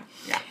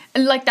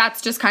And, like,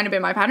 that's just kind of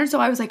been my pattern. So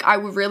I was like,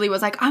 I'm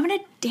gonna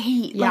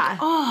date. Yeah.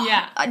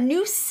 Like, a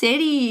new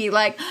city.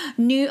 Like,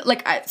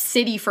 a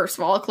city, first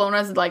of all.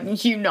 Kelowna's,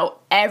 like, you know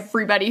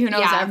everybody who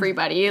knows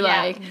everybody.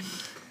 Like,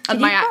 did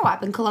you grow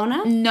up in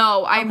Kelowna?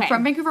 No, I'm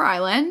from Vancouver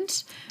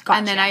Island. Gotcha.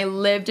 And then I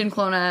lived in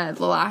Kelowna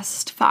the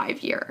last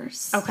 5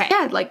 years. Okay.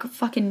 Yeah, like,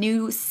 fucking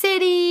new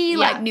city,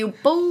 like, new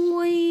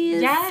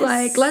boys. Yes.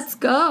 Like, let's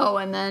go.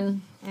 And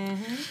then...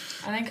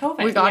 And then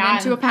COVID. We got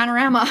into a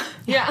panorama.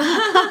 Yeah.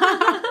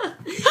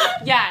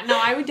 No,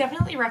 I would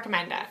definitely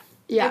recommend it.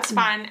 Yeah. It's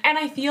fun. And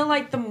I feel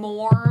like the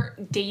more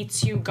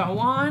dates you go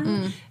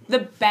on, the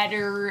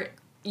better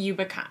you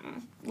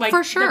become. Like,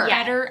 for sure. The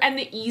better and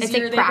the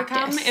easier they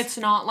become. It's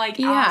not, like,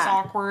 as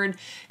awkward.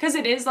 Because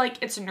it is,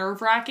 like, it's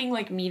nerve-wracking,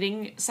 like,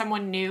 meeting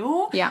someone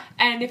new. Yeah.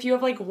 And if you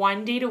have, like,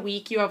 one date a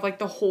week, you have, like,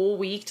 the whole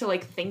week to,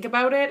 like, think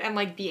about it and,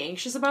 like, be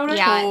anxious about it.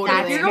 Yeah, totally.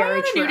 that's if you're going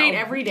very on a new date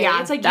every day,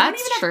 it's, like, you don't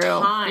even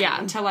have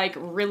time to, like,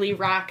 really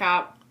rack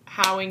up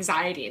how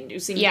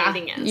anxiety-inducing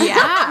dating is.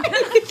 Yeah.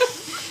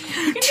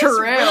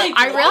 True.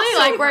 I really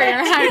like where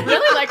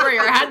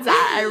your head's at.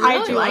 I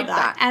really like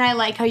that. And I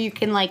like how you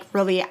can like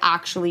really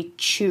actually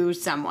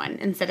choose someone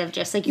instead of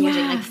just like you were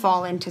saying, like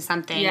fall into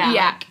something.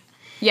 Yeah.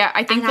 Yeah,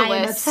 I think and the I'm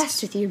list.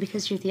 obsessed with you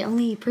because you're the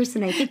only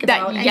person I think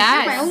about. And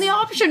yes. you're my only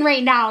option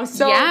right now.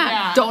 So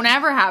Don't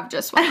ever have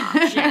just one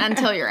option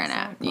until you're in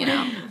it, you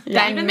know.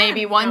 Then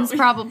maybe one's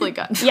probably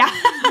good. Yeah.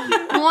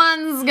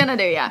 One's gonna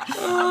do ya.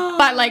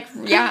 But like,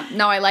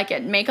 I like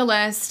it. Make a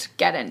list,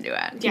 get into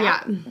it.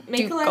 Yeah.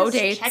 Make a list, go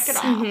dates. check it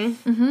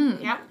off.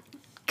 Yep.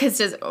 Because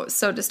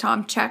does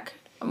Tom check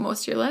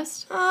most of your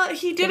list?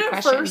 He did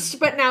it first,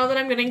 but now that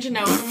I'm getting to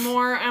know him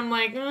more, I'm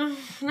like,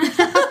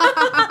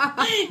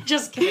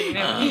 just kidding.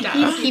 No, he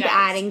does. Keep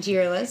adding to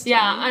your list. Yeah,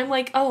 I'm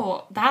like,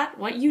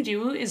 what you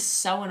do is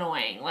so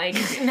annoying. Like,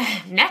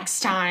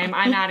 next time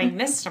I'm adding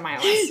this to my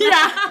list.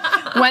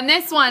 Yeah. When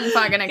this one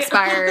fucking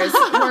expires,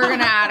 we're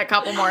gonna add a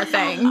couple more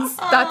things.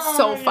 That's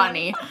so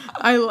funny.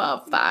 I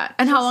love that.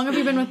 And how long have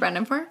you been with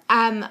Brendan for?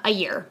 A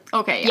year.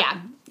 Okay, Yeah.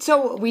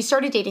 So we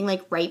started dating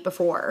like right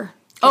before.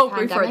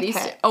 Before the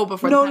pandemic.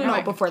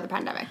 No, before the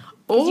pandemic.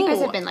 Because you guys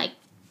have been like,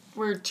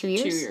 we're 2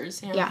 years? 2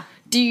 years, Yeah.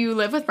 Do you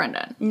live with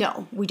Brendan?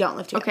 No, we don't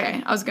live together.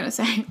 Okay, I was gonna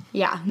say.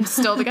 Yeah.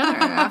 Still together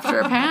after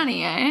a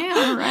panty, eh?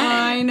 All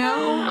right. I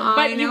know.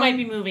 But you might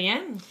be moving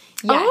in.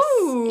 Yes.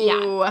 Oh.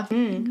 Yeah.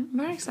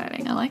 Very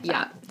exciting. I like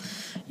that.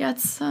 Yeah,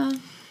 it's a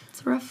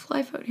rough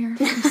life out here.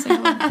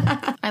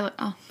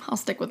 I'll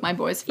stick with my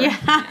boys for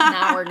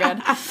now. We're good.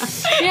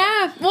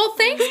 Yeah. Well,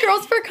 thanks,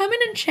 girls, for coming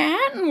and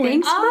chatting.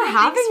 Thanks for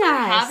having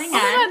us. Oh my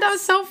God, that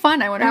was so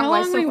fun. I wonder how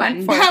long we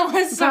went for. That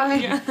was so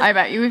good. I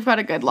bet you we've got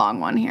a good long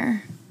one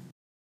here.